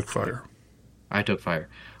 You took Fire. I took Fire.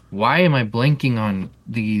 Why am I blanking on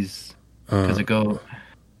these? Because it go...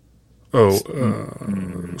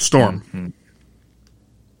 Storm.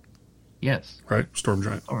 Yes. Right? Storm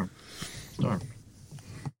Giant. Storm.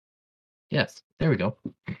 Yes, there we go.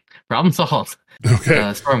 Problem solved.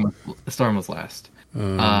 Okay. Storm was last.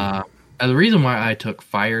 The reason why I took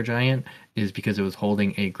Fire Giant is because it was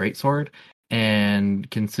holding a greatsword, and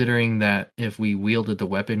considering that if we wielded the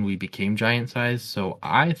weapon, we became giant size, so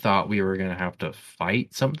I thought we were going to have to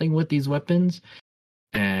fight something with these weapons.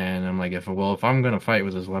 And I'm like, if I'm going to fight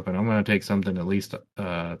with this weapon, I'm going to take something at least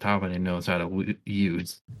Talbot knows how to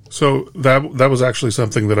use. So that was actually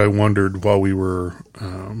something that I wondered while we were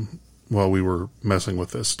messing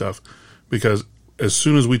with this stuff, because as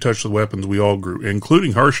soon as we touched the weapons, we all grew,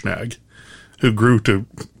 including Harshnag, who grew to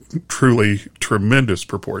truly tremendous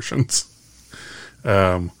proportions.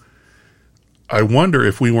 I wonder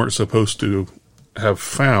if we weren't supposed to have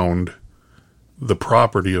found the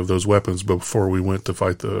property of those weapons before we went to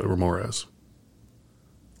fight the Remoras.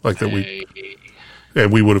 Like that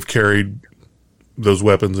and we would have carried those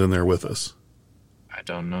weapons in there with us. I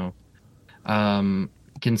don't know.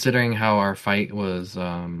 Considering how our fight was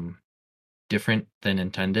different than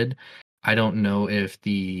intended, I don't know if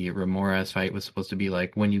the Remoras fight was supposed to be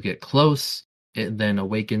like when you get close, it then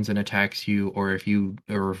awakens and attacks you, or if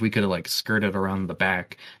we could have like skirted around the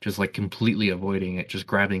back, just like completely avoiding it, just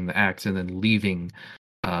grabbing the axe and then leaving,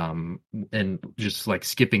 and just like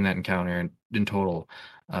skipping that encounter in total,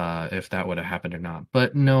 if that would have happened or not.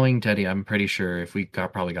 But knowing Teddy, I'm pretty sure if we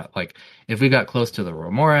got close to the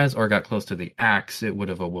Remoras or got close to the axe, it would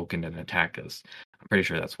have awoken and attacked us. I'm pretty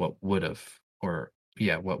sure that's what would have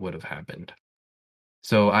happened.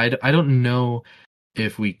 So I don't know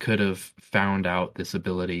if we could have found out this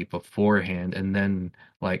ability beforehand and then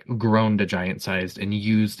like grown to giant sized and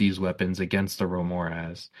used these weapons against the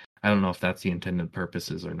Remoras. I don't know if that's the intended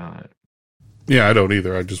purposes or not. Yeah, I don't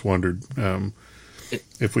either. I just wondered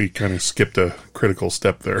if we kind of skipped a critical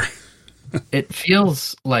step there. It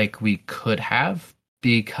feels like we could have,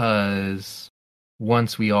 because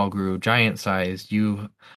once we all grew giant sized,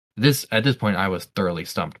 at this point I was thoroughly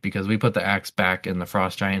stumped, because we put the axe back in the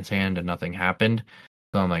Frost Giant's hand and nothing happened.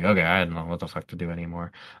 So I'm like, okay, I don't know what the fuck to do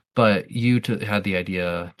anymore. But you had the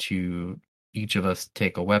idea to each of us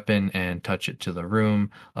take a weapon and touch it to the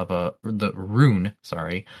rune,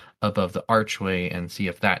 sorry, above the archway and see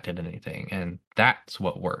if that did anything. And that's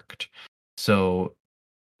what worked. So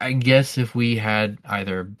I guess if we had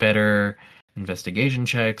either better investigation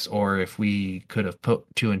checks or if we could have put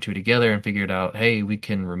two and two together and figured out, hey, we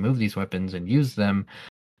can remove these weapons and use them,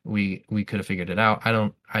 we could have figured it out. I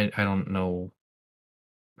don't know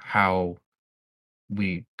how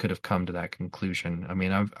we could have come to that conclusion. I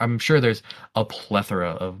mean, I'm sure there's a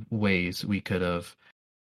plethora of ways we could have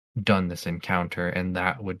done this encounter, and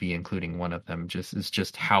that would be including one of them.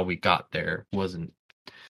 Just how we got there wasn't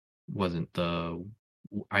the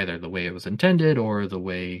either the way it was intended or the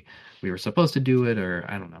way we were supposed to do it, or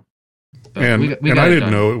I don't know. But and we I got it didn't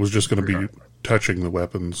done. know it was just going to be touching the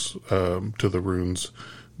weapons to the runes,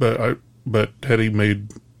 but Teddy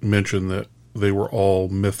made mention that they were all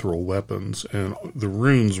mithril weapons, and the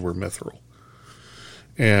runes were mithril,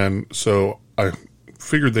 and so I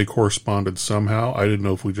figured they corresponded somehow. I didn't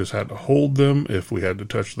know if we just had to hold them, if we had to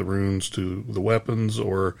touch the runes to the weapons,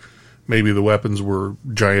 or maybe the weapons were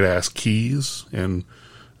giant ass keys and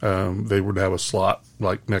they would have a slot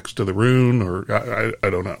like next to the rune, or I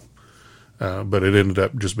don't know. But it ended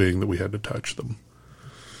up just being that we had to touch them.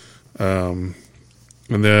 And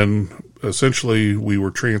then essentially we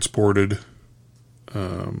were transported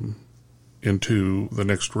into the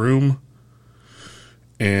next room,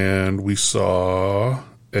 and we saw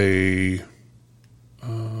the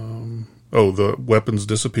weapons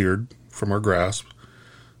disappeared from our grasp,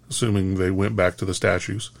 assuming they went back to the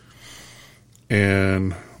statues.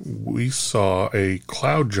 And we saw a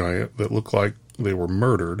cloud giant that looked like they were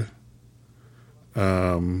murdered.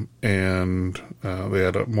 And they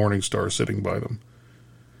had a morning star sitting by them.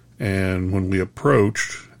 And when we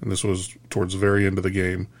approached, and this was towards the very end of the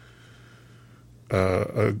game,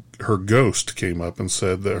 her ghost came up and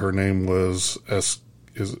said that her name was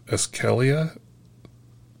Eskelia?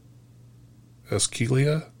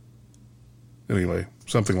 Anyway,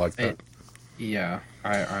 something like that. Yeah,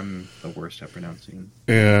 I'm the worst at pronouncing.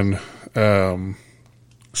 And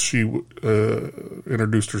she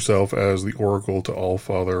introduced herself as the Oracle to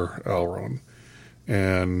Allfather Elrond.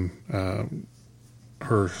 And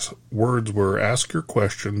her words were, ask your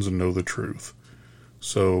questions and know the truth.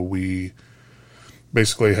 So we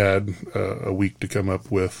basically had a week to come up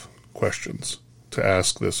with questions to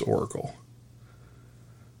ask this Oracle.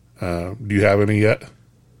 Do you have any yet?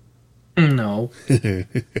 No. I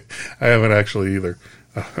haven't actually either.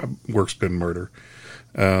 Work's been murder.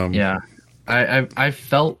 Yeah. I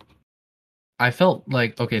felt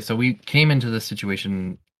like, okay, so we came into this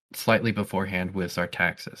situation slightly beforehand with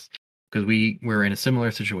Zartaxis, because we were in a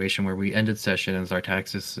similar situation where we ended session and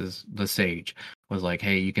Zartaxis, is the sage, was like,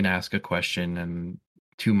 hey, you can ask a question and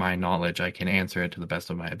to my knowledge I can answer it to the best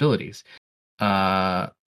of my abilities. I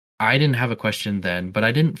didn't have a question then, but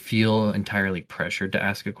I didn't feel entirely pressured to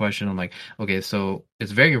ask a question. I'm like, okay, so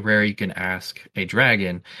it's very rare you can ask a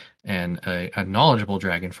dragon and a knowledgeable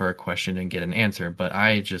dragon for a question and get an answer, but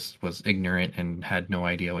I just was ignorant and had no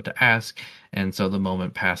idea what to ask. And so the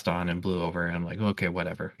moment passed on and blew over, and I'm like, okay,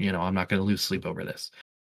 whatever. I'm not going to lose sleep over this.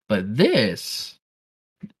 But this,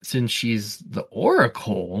 since she's the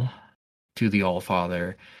Oracle to the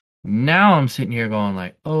Allfather, now I'm sitting here going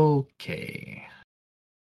like, okay,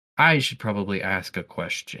 I should probably ask a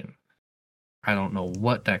question. I don't know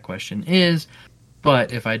what that question is,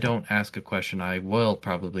 but if I don't ask a question, I will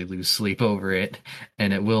probably lose sleep over it,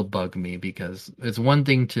 and it will bug me, because it's one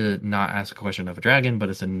thing to not ask a question of a dragon, but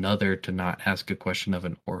it's another to not ask a question of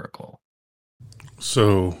an oracle.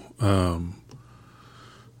 So,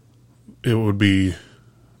 it would be,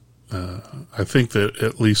 I think that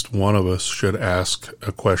at least one of us should ask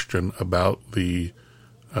a question about the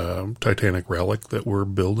Titanic relic that we're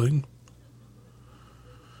building.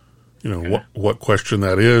 Okay. What question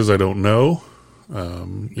that is, I don't know.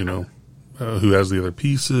 Who has the other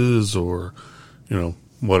pieces, or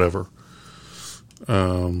whatever.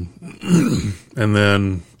 And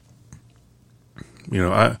then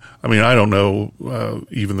I don't know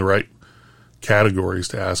even the right categories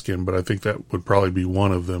to ask in, but I think that would probably be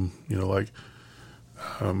one of them.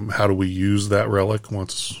 How do we use that relic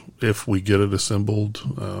if we get it assembled,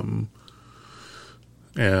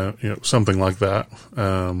 and something like that.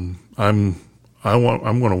 I'm going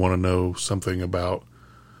to want to know something about,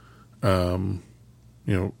 do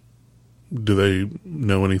they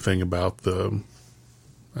know anything about the,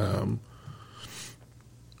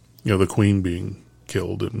 the queen being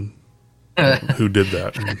killed, and who did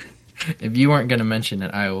that? If you weren't going to mention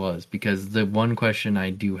it, I was, because the one question I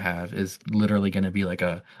do have is literally going to be like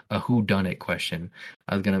a whodunit question.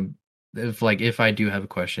 I was going to if I do have a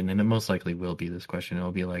question, and it most likely will be this question,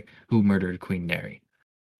 it'll be like, who murdered Queen Neri?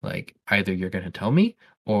 Like, either you're gonna tell me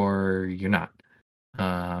or you're not.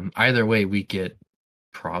 Either way, we get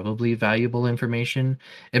probably valuable information.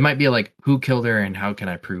 It might be like, who killed her and how can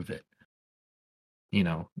I prove it?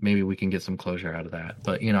 Maybe we can get some closure out of that.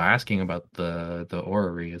 But asking about the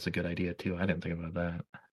orrery is a good idea too. I didn't think about that.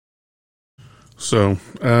 So,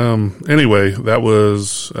 anyway, that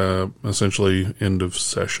was essentially end of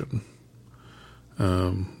session.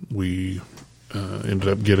 We ended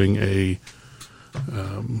up getting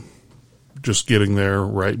just getting there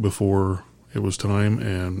right before it was time,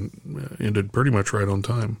 and ended pretty much right on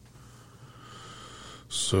time.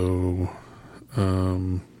 So,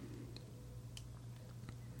 all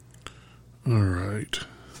right.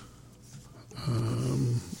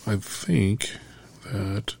 I think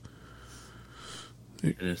that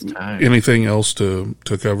it is time. Anything else to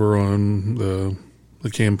cover on the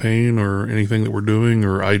campaign, or anything that we're doing,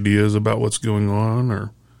 or ideas about what's going on,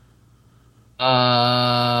 or?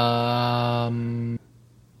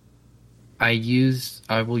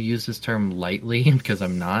 I will use this term lightly because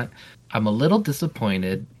I'm a little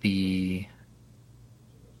disappointed. The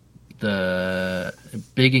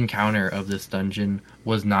big encounter of this dungeon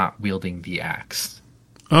was not wielding the axe.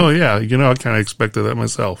 Oh yeah, I kind of expected that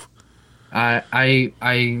myself.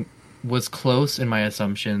 I was close in my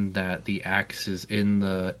assumption that the axe is in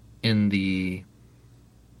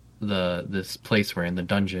this place we're in, the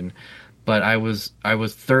dungeon, but I was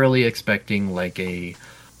thoroughly expecting like a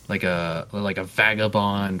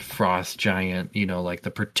vagabond frost giant, like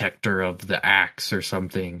the protector of the axe or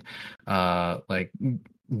something, like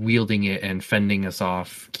wielding it and fending us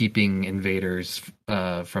off, keeping invaders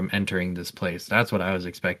from entering this place. That's what I was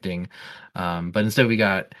expecting. But instead we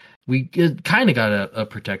kind of got a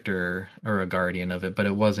protector or a guardian of it, but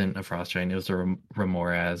it wasn't a frost giant. It was a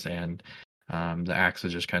Remoraz, and the axe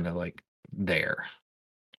was just kind of like there.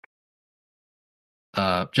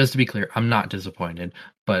 Just to be clear, I'm not disappointed,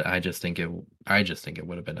 but I just think it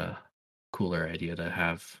would have been a cooler idea to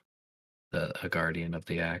have a guardian of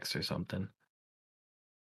the axe or something.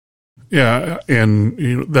 Yeah,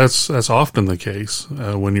 and that's often the case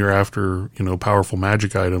when you're after powerful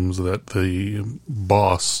magic items, that the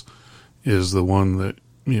boss is the one that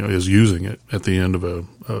is using it at the end of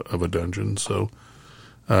a dungeon. So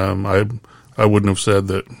I wouldn't have said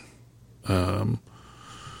that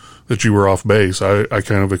that you were off base. I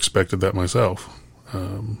kind of expected that myself.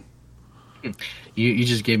 You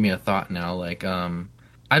just gave me a thought now. Like,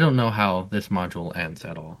 I don't know how this module ends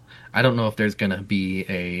at all. I don't know if there's gonna be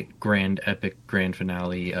a epic grand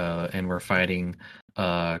finale, and we're fighting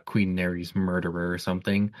Queen Neri's murderer or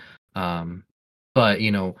something. But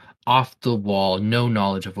off the wall, no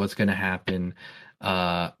knowledge of what's gonna happen.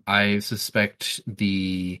 I suspect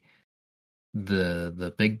the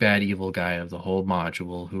big bad evil guy of the whole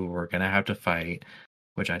module, who we're gonna have to fight,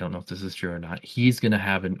 which I don't know if this is true or not, he's gonna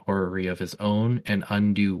have an orrery of his own and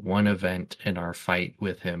undo one event in our fight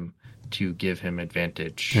with him to give him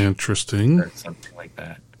advantage. Interesting. Or something like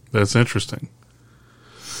that. That's interesting.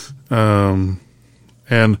 And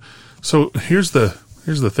so here's the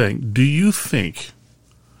thing. Do you think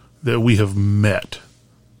that we have met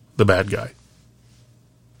the bad guy?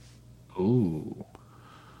 Ooh.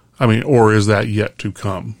 I mean, or is that yet to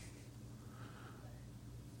come?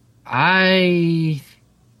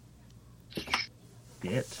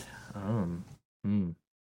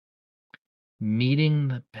 Meeting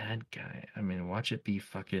the bad guy. I mean, watch it be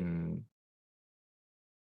fucking.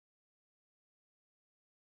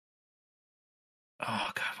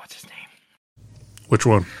 Oh God, what's his name? Which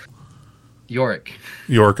one? Yorick.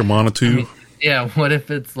 Yorick Amonatu? Yeah, what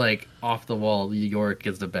if it's like off the wall, Yorick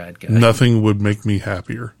is the bad guy? Nothing would make me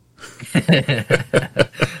happier.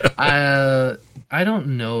 I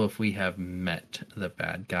don't know if we have met the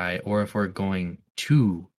bad guy, or if we're going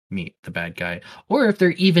to meet the bad guy, or if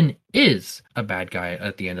there even is a bad guy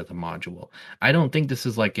at the end of the module. I don't think this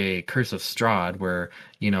is like a Curse of Strahd, where,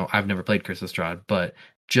 I've never played Curse of Strahd, but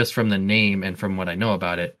just from the name and from what I know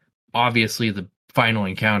about it, obviously the final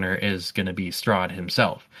encounter is going to be Strahd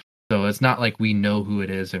himself. So it's not like we know who it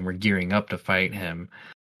is and we're gearing up to fight him.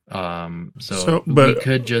 But we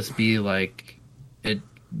could just be like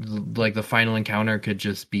the final encounter could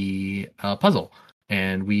just be a puzzle,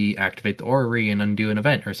 and we activate the orrery and undo an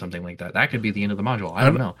event or something like that. That could be the end of the module. I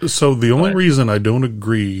don't know. So the only reason I don't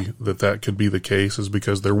agree that could be the case is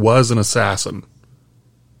because there was an assassin.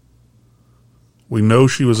 We know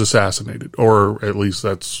she was assassinated, or at least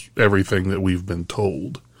that's everything that we've been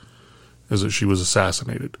told, is that she was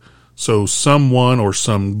assassinated. So someone or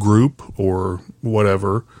some group or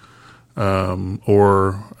whatever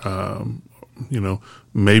or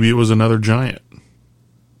maybe it was another giant.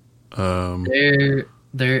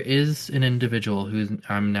 There is an individual who's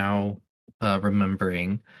I'm now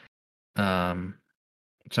remembering.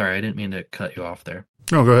 Sorry, I didn't mean to cut you off there.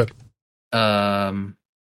 No, go ahead.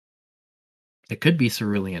 It could be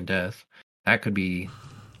Cerulean Death. That could be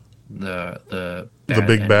the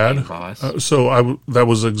big bad boss. That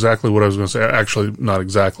was exactly what I was going to say. Actually, not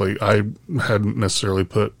exactly. I hadn't necessarily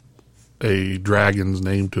put a dragon's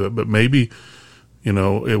name to it, but maybe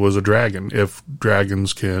it was a dragon. If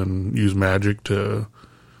dragons can use magic to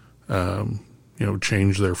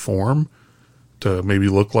change their form to maybe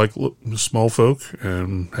look like small folk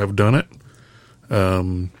and have done it.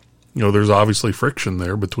 There's obviously friction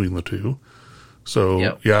there between the two. So,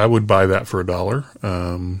 yep. Yeah, I would buy that for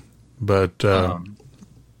 $1.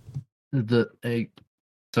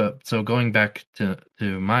 So going back to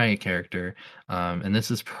my character, and this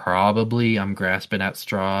is probably, I'm grasping at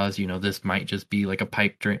straws, this might just be like a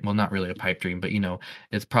pipe dream. Well, not really a pipe dream, but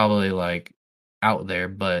it's probably like out there,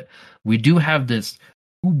 but we do have this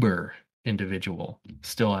uber individual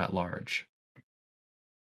still at large.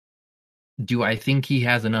 Do I think he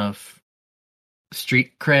has enough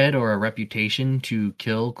street cred or a reputation to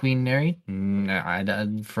kill Queen Neri?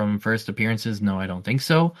 From first appearances, no, I don't think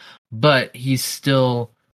so. But he's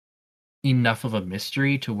still enough of a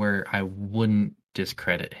mystery to where I wouldn't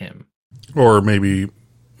discredit him. Or maybe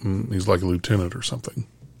he's like a lieutenant or something.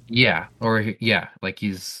 Yeah, like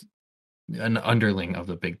he's an underling of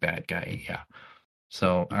the big bad guy. Yeah.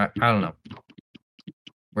 So I don't know.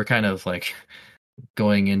 We're kind of like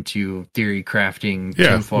going into theory crafting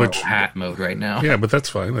tinfoil hat mode right now. Yeah, but that's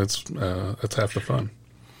fine. That's half the fun.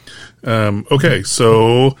 Okay,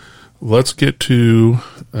 so let's get to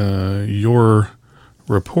your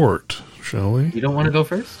report, shall we? You don't want to go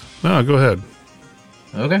first? No, go ahead.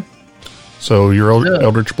 Okay. So your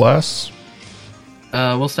Eldritch Blasts?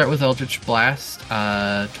 We'll start with Eldritch Blast.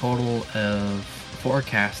 Total of 4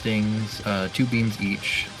 castings, 2 beams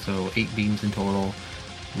each, so 8 beams in total.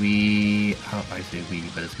 I say we,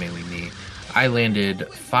 but it's mainly me. I landed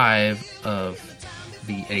 5 of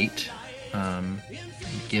the 8,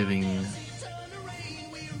 giving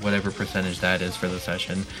whatever percentage that is for the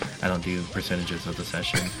session. I don't do percentages of the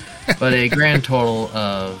session. But a grand total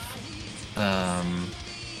of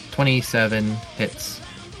 27 hits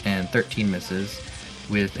and 13 misses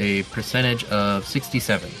with a percentage of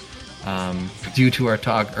 67. Due to our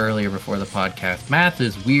talk earlier before the podcast, math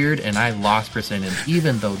is weird and I lost percentage,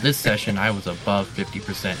 even though this session I was above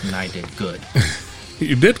 50% and I did good.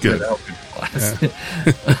 You did good.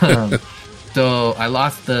 Yeah. So I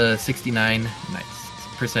lost the 69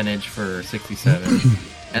 percentage for 67.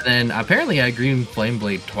 And then apparently I green flame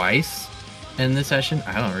blade twice in this session.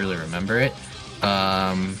 I don't really remember it.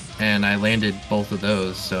 And I landed both of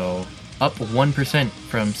those, so up 1%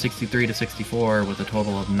 from 63 to 64 with a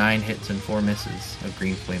total of 9 hits and 4 misses of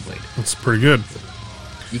Green Flame Blade. That's pretty good.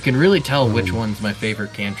 You can really tell which one's my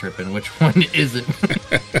favorite cantrip and which one isn't.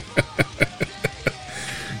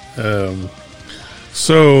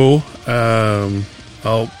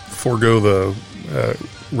 I'll forego the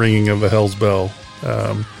ringing of the Hell's Bell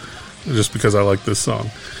just because I like this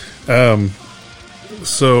song.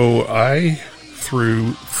 So I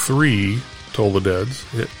threw 3 Toll the Deads,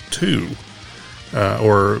 hit 2,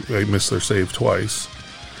 or they missed their save twice.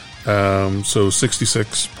 So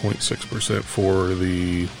 66.6% for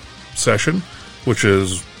the session, which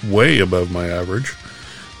is way above my average.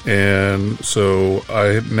 And so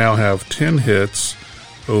I now have 10 hits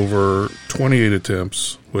over 28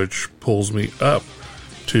 attempts, which pulls me up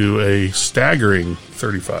to a staggering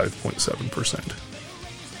 35.7%.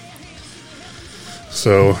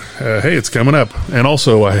 So, hey, it's coming up. And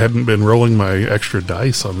also, I hadn't been rolling my extra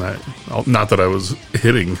dice on that. Not that I was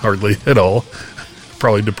hitting hardly at all.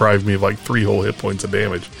 Probably deprived me of like 3 whole hit points of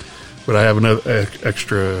damage. But I have another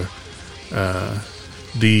extra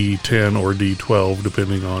D10 or D12,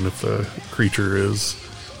 depending on if the creature is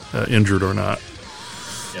injured or not.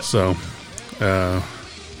 Yep. So,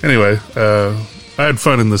 anyway, I had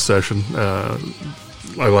fun in this session. I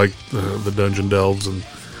like the dungeon delves, and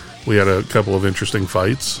we had a couple of interesting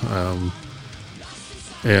fights.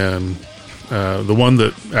 And the one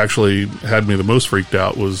that actually had me the most freaked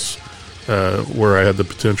out was where I had the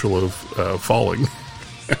potential of falling.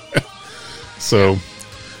 So,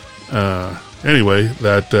 anyway,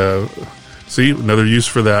 see, another use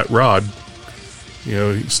for that rod.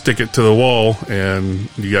 You stick it to the wall and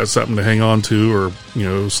you got something to hang on to, or,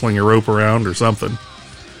 sling a rope around or something.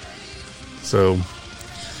 So,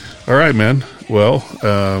 all right, man. Well,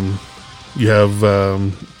 you have,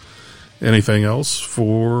 Anything else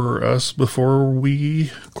for us before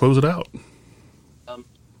we close it out?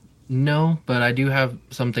 No, but I do have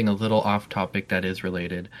something a little off topic that is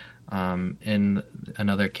related. In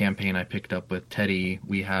another campaign I picked up with Teddy,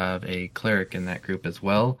 we have a cleric in that group as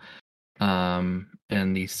well. And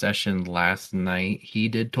the session last night, he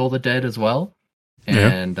did Toll the Dead as well,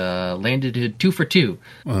 and landed it 2 for 2.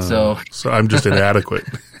 So I'm just inadequate.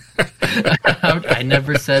 I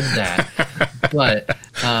never said that. But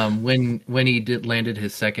when he landed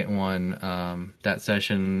his second one, that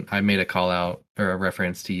session, I made a call out or a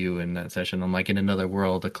reference to you in that session. I'm like, in another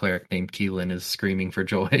world, a cleric named Keelan is screaming for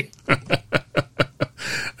joy.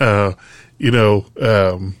 Do you know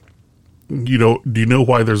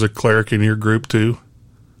why there's a cleric in your group too?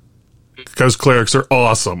 Because clerics are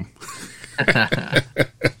awesome.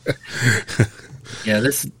 Yeah,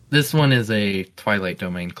 this one is a Twilight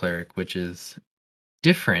Domain cleric, which is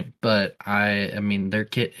different, but I mean their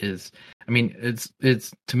kit is, I mean it's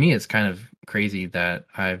to me it's kind of crazy that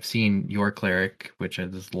I've seen your cleric, which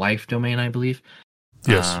is Life Domain, I believe.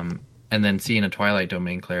 Yes. And then seeing a Twilight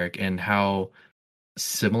Domain cleric and how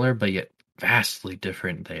similar but yet vastly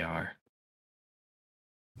different they are.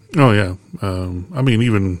 Oh yeah. I mean,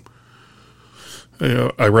 even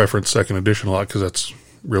I reference second edition a lot because that's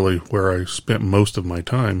really where I spent most of my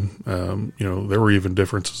time. There were even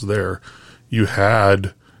differences there. You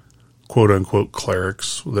had quote unquote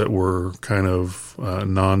clerics that were kind of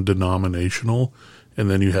non-denominational, and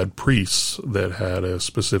then you had priests that had a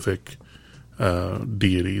specific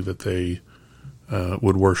deity that they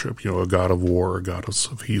would worship. A god of war, a goddess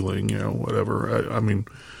of healing, whatever.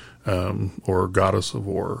 Or goddess of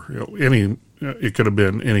war. It could have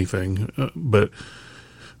been anything, but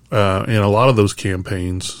in a lot of those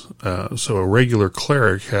campaigns, so a regular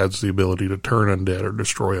cleric has the ability to turn undead or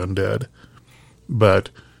destroy undead. But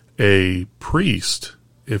a priest,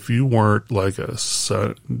 if you weren't like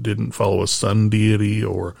didn't follow a sun deity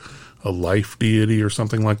or a life deity or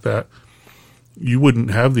something like that, you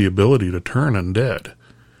wouldn't have the ability to turn undead.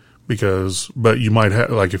 But you might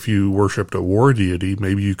have, like if you worshipped a war deity,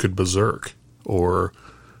 maybe you could berserk or,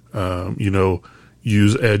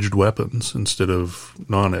 use edged weapons instead of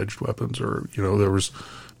non-edged weapons, or, there was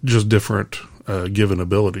just different given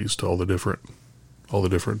abilities to all the different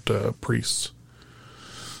priests.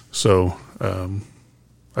 So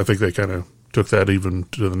I think they kind of took that even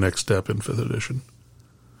to the next step in 5th edition.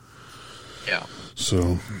 Yeah.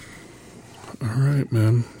 So, all right,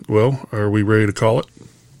 man. Well, are we ready to call it?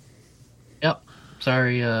 Yep.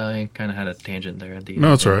 Sorry, I kind of had a tangent there at the end.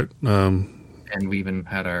 No, it's all right. And we even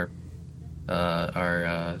had our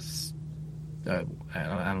I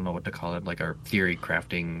don't know what to call it, like our theory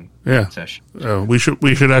crafting session. We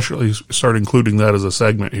should actually start including that as a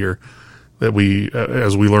segment here, that we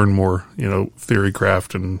as we learn more, theory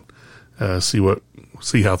craft and see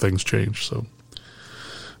how things change. So,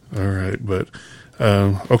 all right, but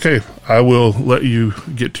okay, I will let you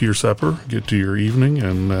get to your supper, get to your evening,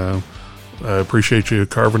 and I appreciate you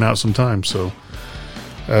carving out some time. So,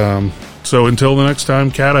 until the next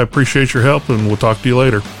time, Kat, I appreciate your help, and we'll talk to you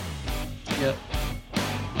later.